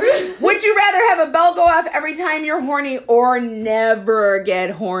 that's funny. Would you rather have have a bell go off every time you're horny or never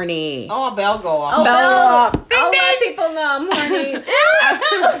get horny? Oh, a bell go off. Oh, Bell up. Ding, I'll let ding. people know I'm horny.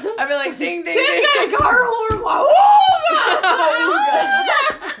 I'd be like, ding, ding, Tim ding. got a car horn. Wow.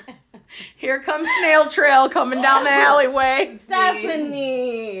 Here comes Snail Trail coming down the alleyway.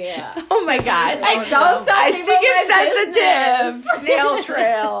 Stephanie. Oh my God. Don't tell She people gets my sensitive. business. Snail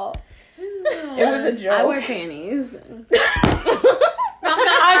Trail. It was a joke. I wear panties.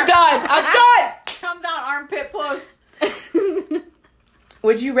 I'm done. Come down, armpit puss.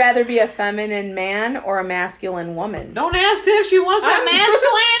 Would you rather be a feminine man or a masculine woman? Don't ask her if she wants a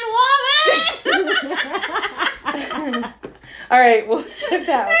masculine woman. All right, we'll skip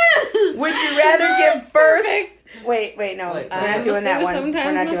that one. Would you rather give birth? Wait, no. Wait, we're not doing that one. sometimes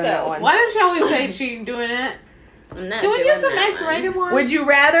We're not doing that myself. one. Why does she always say she ain't doing it? I'm not Can we doing get some that. X-rated ones? Would you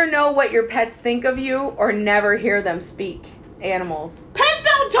rather know what your pets think of you or never hear them speak? Animals. Pets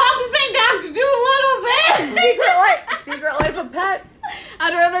don't talk. This ain't Dr. Doolittle, man. Secret life of pets.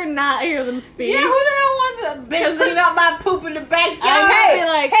 I'd rather not hear them speak. Yeah, who the hell wants a bitch clean up my poop in the backyard? I'd be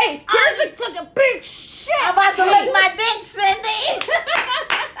like, hey, here's the took a big shit. I'm about to lick my dick, Cindy.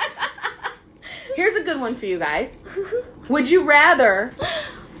 Here's a good one for you guys. Would you rather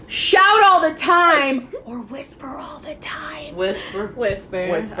shout all the time or whisper all the time? Whisper. Whisper.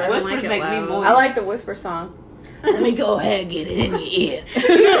 Whisper. I don't Whispers like it make me loud. moist. I like the whisper song. Let me go ahead and get it in your ear. You see I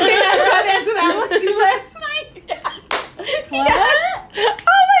said that to that lady last night? What?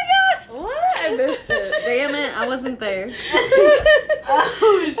 Oh my God. What? I missed it. Damn it, I wasn't there.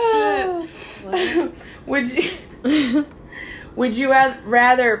 Oh, shit. Would you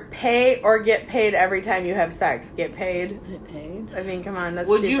rather pay or get paid every time you have sex? Get paid? Get paid? I mean, come on, that's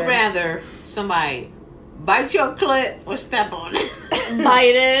Would you stupid. rather somebody bite your clit or step on it?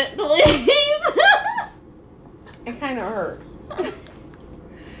 Bite it, please. It kind of hurt.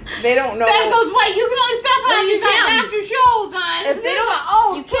 They don't know. That goes, wait, you can only step on it. you You got can't. after shows on. If they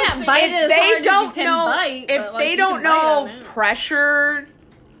don't- You can't bite it as They hard as you don't can know bite. if but, like, they you don't can bite know on it. pressure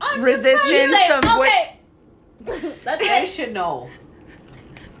You resistance say, of what. okay. That's They it. should know.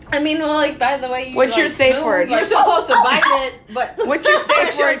 I mean, well, like, by the way you What's your like, safe move, word? like, You're supposed to bite it, but What's your safe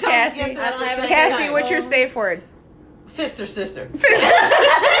Press your word, tongue Cassie? against it I at don't the have same a Cassie, time. what's your safe word? Fister sister.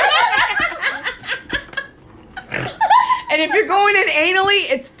 And if you're going in anally,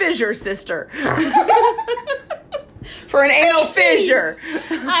 it's fissure, sister. For an anal fissure.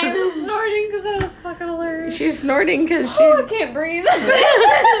 I am snorting because that was fucking hilarious. She's snorting because Oh, I she's can't breathe.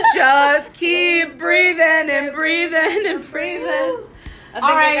 just keep breathing and breathing and breathing. I think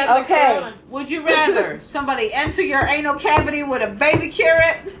All right, I got the okay. corona. Would you rather somebody enter your anal cavity with a baby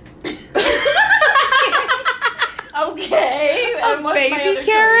carrot? Okay. and what's my baby other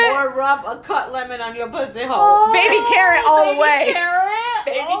carrot? choice? Or rub a cut lemon on your pussy hole? Oh, Baby carrot all the baby way. Carrot?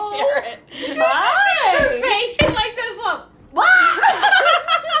 Baby Oh. carrot. Her Hi. face, she's like this, look.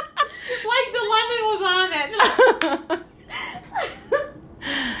 Like the lemon was on it.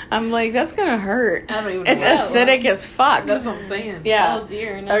 I'm like, that's gonna hurt. I don't even It's know. acidic as fuck. That's what I'm saying. Yeah. Oh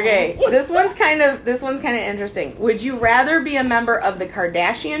dear. No. Okay, this one's kind of interesting. Would you rather be a member of the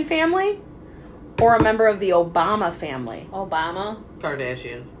Kardashian family or a member of the Obama family? Obama.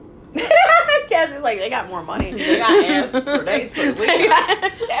 Kardashian. Cassie's like, they got more money. They got ass for days for the weekend.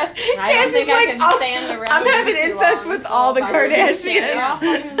 I don't think I can stand around. I'm having too incest long, with so all the if I were to Kardashians. stand off,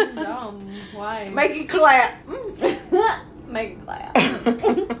 fucking dumb. Why? Make it clap. Make it clap.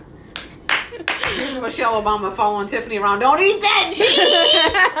 Michelle Obama following Tiffany around. Don't eat that cheese.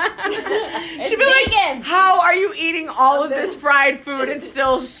 She'd be like, vegan. how are you eating all of this fried food and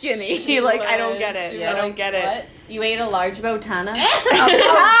still skinny? Like, I don't get it. She I would, don't get it. What? You ate a large botana?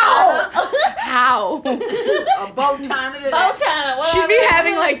 How? A botana to that. Botana. What She'd be happened?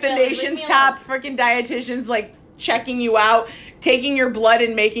 having like the Leave me nation's alone. top freaking dietitians like checking you out, taking your blood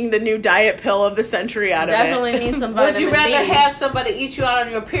and making the new diet pill of the century out Definitely of it. need some Would vitamin you rather D. have somebody eat you out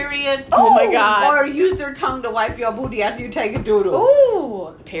on your period? Oh my God. Or use their tongue to wipe your booty after you take a doodle?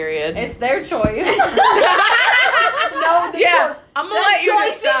 Ooh, Period. it's their choice. No, the Yeah, I'm gonna let you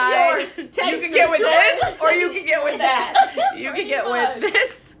choice is decide. yours. You Taste can get with the this choice. or you can get with that. You can get with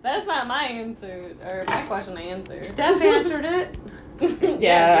this. That's not my answer, or my question to answer. Steph answered it.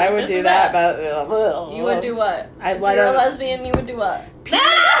 Yeah, I would just do about. that, but You would do what? I'd If let you're her- a lesbian, you would do what?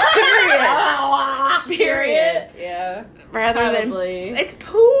 Period. Yeah. Rather Probably. than it's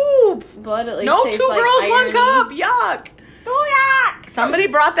poop. Blood at least No, tastes two like girls, one irony. cup. Yuck. Somebody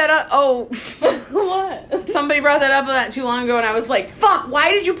brought that up. Oh, What? somebody brought that up not too long ago, and I was like, "Fuck!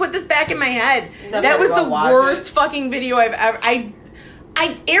 Why did you put this back in my head?" Steph That was better the go watch worst it. fucking video I've ever.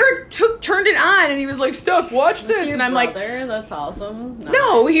 Eric turned it on and he was like, Steph, watch this. Your And I'm like, brother? That's awesome.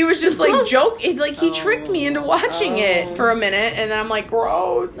 no, he was just like joking. Like he tricked me into watching it for a minute, and then I'm like,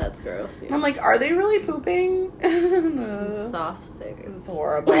 gross. That's gross. And I'm like, are they really pooping? Soft stickers. It's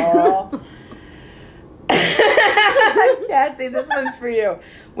horrible. Cassie, this one's for you.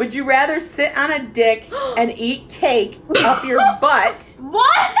 Would you rather sit on a dick and eat cake up your butt,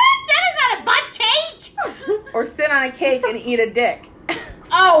 What? That is not a butt cake. or sit on a cake and eat a dick?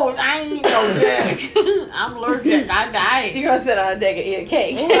 Oh, I ain't no dick. I'm allergic. I die. You gonna sit on a dick and eat a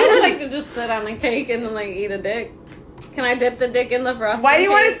cake? I would like to just sit on a cake and then like eat a dick. Can I dip the dick in the frosting? Why do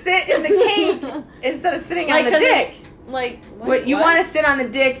you want to cake? sit in the cake instead of sitting Like, on the 'cause dick? Like What you want to sit on the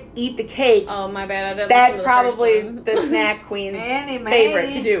dick, eat the cake. Oh my bad, I didn't. That's listen to the first probably one. the snack queen's Anime.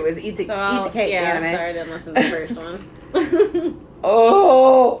 favorite to do is eat the So cake. yeah, Anime. sorry, I didn't listen to the first one.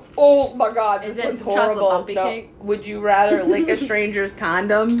 Oh my God! Is This it one's chocolate horrible. bumpy No. cake? Would you rather lick a stranger's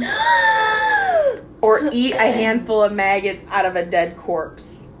condom or eat a handful of maggots out of a dead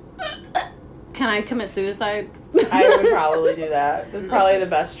corpse? Can I commit suicide? I would probably do that. That's probably the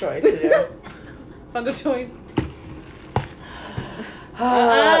best choice to do. It's not a choice.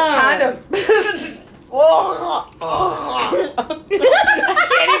 Condom. I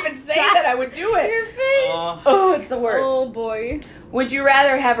can't even say that I would do it. Your face. Oh, it's the worst. Oh boy. Would you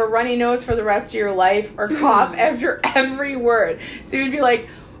rather have a runny nose for the rest of your life or cough after every word? So you'd be like,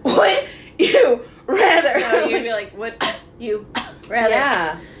 would you rather? No, you'd be like, would you rather?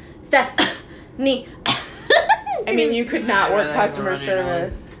 Yeah. Steph. Knee. I mean, you could not I'd work rather have a customer runny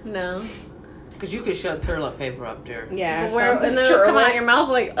service. No. Because you could shove toilet paper up there. Yeah. Where, some and then it'll come out turlet. your mouth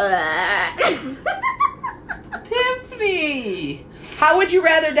like, Tiffany! How would you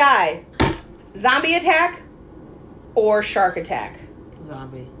rather die? Zombie attack or shark attack?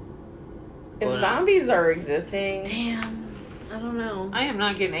 Zombie. If Well, zombies are existing. Damn. I don't know. I am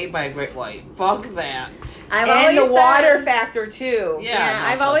not getting ate by a great white. Fuck that. I've And always the said, water factor, too. Yeah. Yeah, no,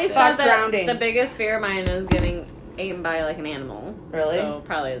 I've fuck always that. said that drowning. the biggest fear of mine is getting eaten by like an animal. Really? So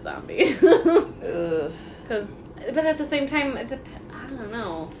probably a zombie. Ugh. But at the same time, I don't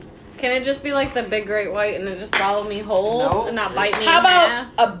know. Can it just be like the big great white and it just swallow me whole Nope. and not bite me How in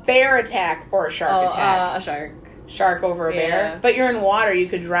half? about a bear attack or a shark attack? A shark. Shark over a bear. Yeah. But you're in water, you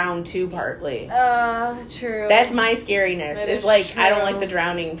could drown too, partly. True. That's my scariness. That It's is like, I don't true. like the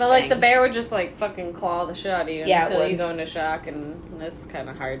drowning But like thing. the bear would just like fucking claw the shit out of you Yeah, it until you would. go into shock, and that's kind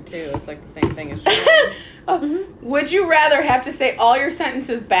of hard too. It's like the same thing as drowning. Would you rather have to say all your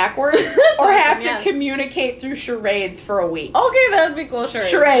sentences backwards or awesome, have to yes. communicate through charades for a week? Okay, that would be cool. Sure.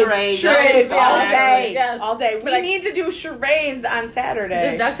 Charades. Charades. all Yes. day. Yes. All day. But We I- need to do charades on Saturday.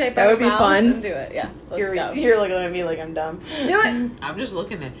 Just duct tape That on would your be mouth fun. and do it. Yes, let's You're, go. you're looking at me like I'm dumb. Do it. I'm just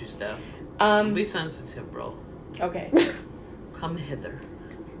looking at you, Steph. Be sensitive, bro. Okay. Come hither.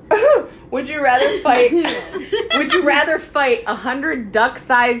 Would you rather fight? Would you rather fight 100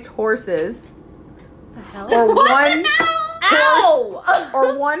 duck-sized horses The hell? or one Ow!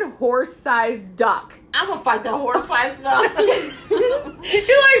 or one horse-sized duck? I'm gonna fight the horse I saw.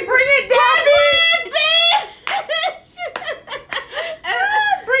 You're like, bring it, Daffy!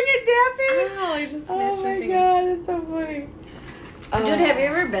 Bring it, Daffy! Ow, I just smashed Oh my my finger. god, that's so funny. Dude, have you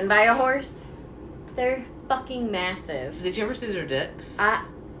ever been by a horse? They're fucking massive. Did you ever see their dicks? No.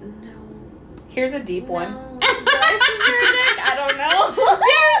 Here's a deep one. No. Did I see their dick? I don't know.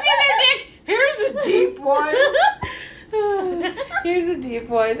 Here's a deep one. Here's a deep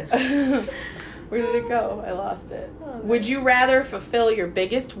one. Where did it go? I lost it. Oh, no. Would you rather fulfill your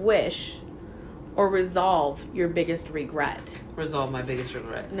biggest wish or resolve your biggest regret? Resolve my biggest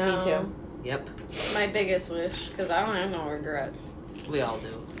regret. No. Me too. Yep. My biggest wish, because I don't have no regrets. We all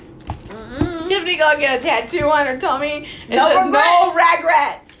do. Mm-mm. Tiffany gonna get a tattoo on her tummy. It No says no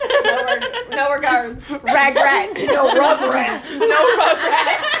regrets. No regards. Regrets. No rugrats. No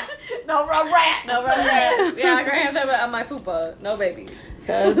rugrats. No regrets. No regrets. Yeah, I'm gonna have that on my fupa. No babies.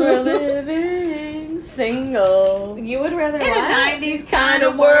 Cause we're living single. You would rather In a what? 90s kind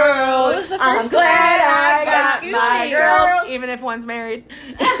of world. What was the I'm first glad I one? got Excuse my me. girls, even if one's married.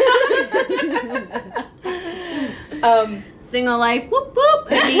 Single life. Whoop whoop.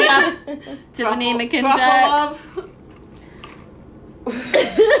 Yeah. Tiffany McKinjack.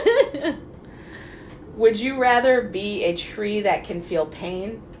 Would you rather be a tree that can feel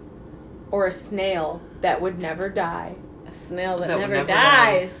pain or a snail that would never die? A snail that, That would never, never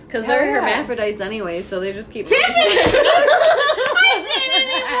dies. Because Hell they're yeah. hermaphrodites anyway, so they just keep.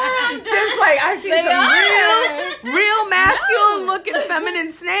 Just like I've seen They some are. real masculine looking feminine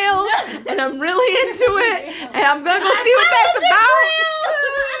snails, and I'm really into it, and I'm gonna go see what that's about.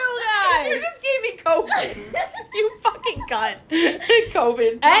 You just keep gave me COVID. You fucking cunt.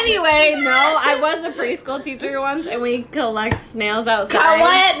 COVID. Anyway, no, I was a preschool teacher once, and we collect snails outside.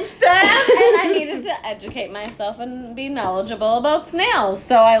 Colette and Steph. And I needed to educate myself and be knowledgeable about snails.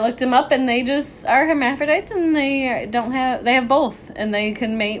 So I looked them up, and they just are hermaphrodites, and they have both, and they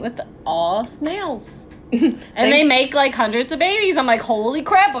can mate with all snails. And they make like hundreds of babies. I'm like, holy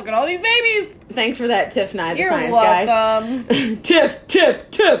crap! Look at all these babies. Thanks for that, Tiff Nye, the You're science guy. welcome.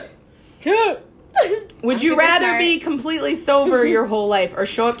 Tiff. Would you super rather smart. be completely sober your whole life or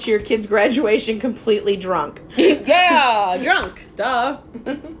show up to your kid's graduation completely drunk? Yeah, drunk. Duh.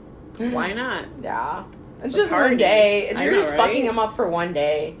 Why not? Yeah. It's a just party. one day. I You're know, just right? fucking them up for one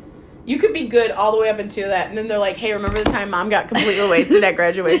day. You could be good all the way up until that, and then they're like, hey, remember the time Mom got completely wasted at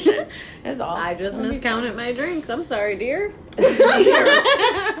graduation? That's all. I just miscounted my drinks. I'm sorry, dear.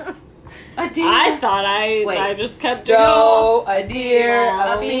 A deer. I thought Wait. I just kept Doe, a deer,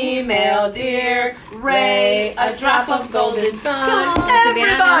 Wow. a female deer, Ray, a drop of golden sun. To be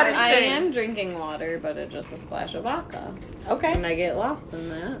Everybody honest, I sing. am drinking water, but it's just a splash of vodka. Okay. And I get lost in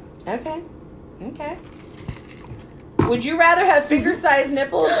that. Okay. Would you rather have finger-sized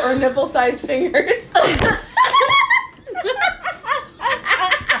nipples or nipple-sized fingers?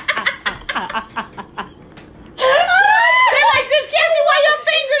 They're like, this can't be why your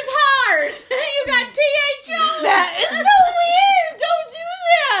fingers hard. You got THO. That is so weird! Don't do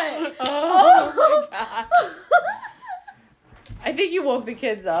that! Oh my god. I think you woke the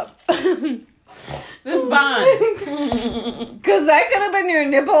kids up. This bond. Because that could have been your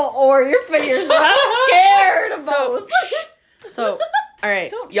nipple or your fingers. I'm scared of both. So, all right,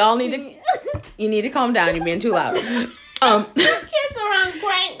 Don't y'all need shoot to you need to calm down. You're being too loud. Kids are on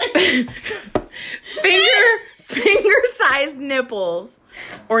crank. Finger-sized nipples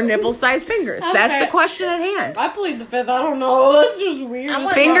or nipple-sized fingers. That's Okay. the question at hand. I plead the fifth. I don't know. That's just weird. I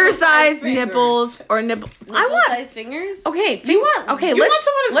want Finger-sized fingers. nipples or nipple. I want. size fingers. Okay, You want- okay. You let's want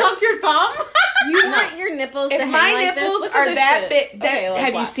someone to let's- suck your thumb? You want your nipples If to my hang like this? nipples Look are at this that shit. big, Okay, like have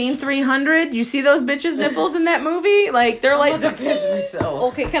you what? seen 300? You see those bitches' nipples in that movie? Like they're like. to piss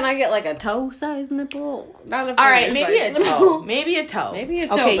myself. Okay, can I get like a toe size nipple? Not a All right, finger maybe a size toe. Maybe a toe. Maybe a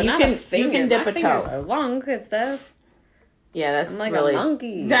toe, Okay, but you not can a finger. you can dip My a fingers toe. are long and stuff. Yeah, that's I'm like really. a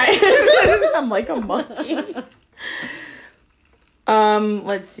monkey. I'm like a monkey.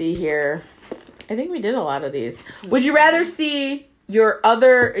 Let's see here. I think we did a lot of these. Would you rather see your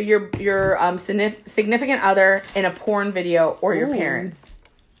significant other in a porn video or your Ooh. parents?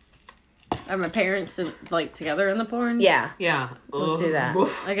 Are my parents like together in the porn? Yeah. Yeah. Let's do that.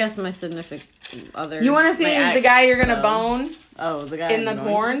 I guess my significant other. You want to see my the ex, guy you're gonna so- bone Oh, the guy in I'm the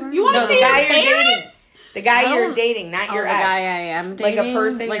going porn? to You want to No, see the guy your you're parents? dating. The guy I you're don't- dating, not Oh, your the ex. guy I am Like a dating.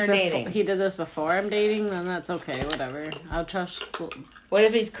 person you're befo- dating. He did this before I'm dating, then that's okay. Whatever. I'll trust. What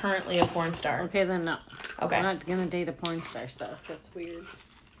if he's currently a porn star? Okay, then no. Okay. I'm not gonna date a porn star stuff. That's weird.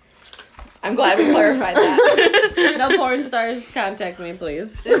 I'm glad we clarified that. No porn stars, contact me,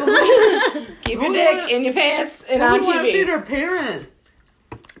 please. Keep your dick in your pants and on Who want to see TV. their parents?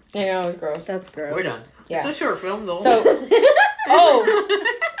 I know, it was gross. That's gross. We're done. Yeah. It's a short film, though. So,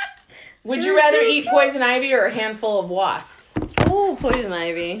 would you rather eat poison ivy or a handful of wasps? Ooh, poison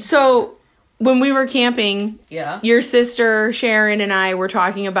ivy. So, when we were camping, yeah. your sister Sharon and I were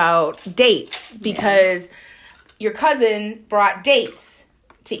talking about dates because your cousin brought dates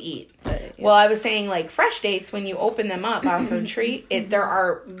to eat. Well, I was saying like fresh dates, when you open them up off of a tree, there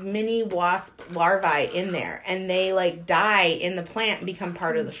are mini wasp larvae in there, and they like die in the plant and become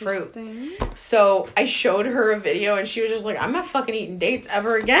part of the fruit. So I showed her a video, and she was just like, "I'm not fucking eating dates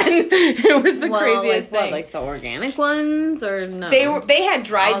ever again." It was the craziest like, thing. like the organic ones or no? They had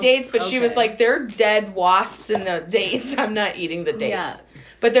dried Oh, dates, but she was okay. like, "They're dead wasps in the dates. I'm not eating the dates." Yeah.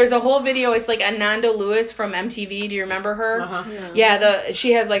 But there's a whole video. It's like Ananda Lewis from MTV. Do you remember her? Uh-huh. Yeah,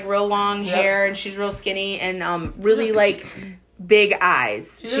 she has like real long Yep. hair, and she's real skinny and really like big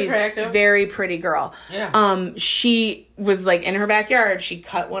eyes. She's attractive. Very pretty girl. Yeah. She was like in her backyard. She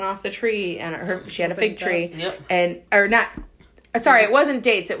cut one off the tree, and she had a fig tree. Yep. And or not. Sorry, it wasn't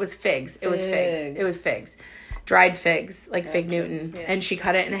dates. It was figs. It was figs. Figs. It was figs. Dried figs, like Fig Newton, Yes. and she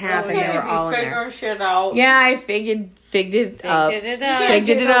cut it in half, and Yeah, they you were all be in there. figuring shit out. Yeah, I figged it up. Did it up. Fig-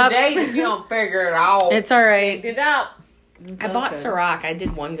 Figured it no up. date if you don't figure it out. It's all right. Did it up. I bought Okay. Ciroc. I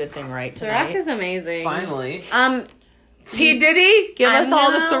did one good thing right Ciroc tonight. is amazing. Finally. P. Diddy, give I'm us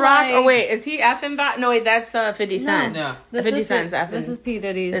all the gonna, Ciroc. like- Oh wait, is he effing bot? No wait, that's 50 Cent. Yeah. This 50 is Cent's effing. This is P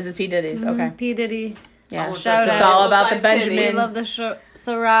Diddy's. This is P. Diddy's. Okay. P Diddy. Yeah, Shout it's out. all about the We Benjamin. love the Ciroc.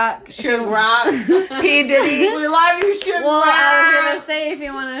 Suge Rock. P. Diddy. We love you, Suge Well, I was Rock. gonna say if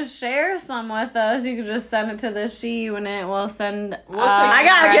you want to share some with us, you could just send it to the She Unit. We'll send. I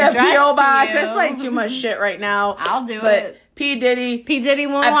gotta get a address P.O. to box. you. It's like too much shit right now. I'll do But it. P. Diddy. P Diddy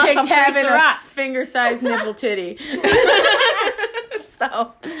won't I want some picked free having Ciroc. a finger-sized nipple titty.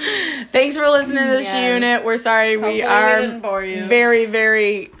 So, thanks for listening to the She Yes. Unit. We're sorry Hopefully we we are didn't bore you. very,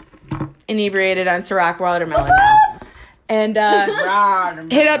 very inebriated on Ciroc watermelon now. And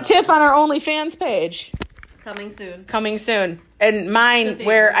hit up Tiff on our OnlyFans page. Coming soon. Coming soon. And mine, To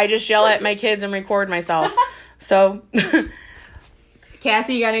where theaters. I just yell at my kids and record myself. So,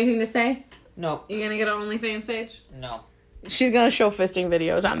 Cassie, you got anything to say? No, You gonna get an OnlyFans page? no. She's going to show fisting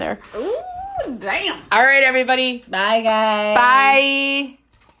videos on there. Ooh, damn. All right, everybody. Bye, guys. Bye.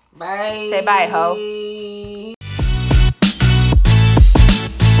 Bye. Say bye, ho.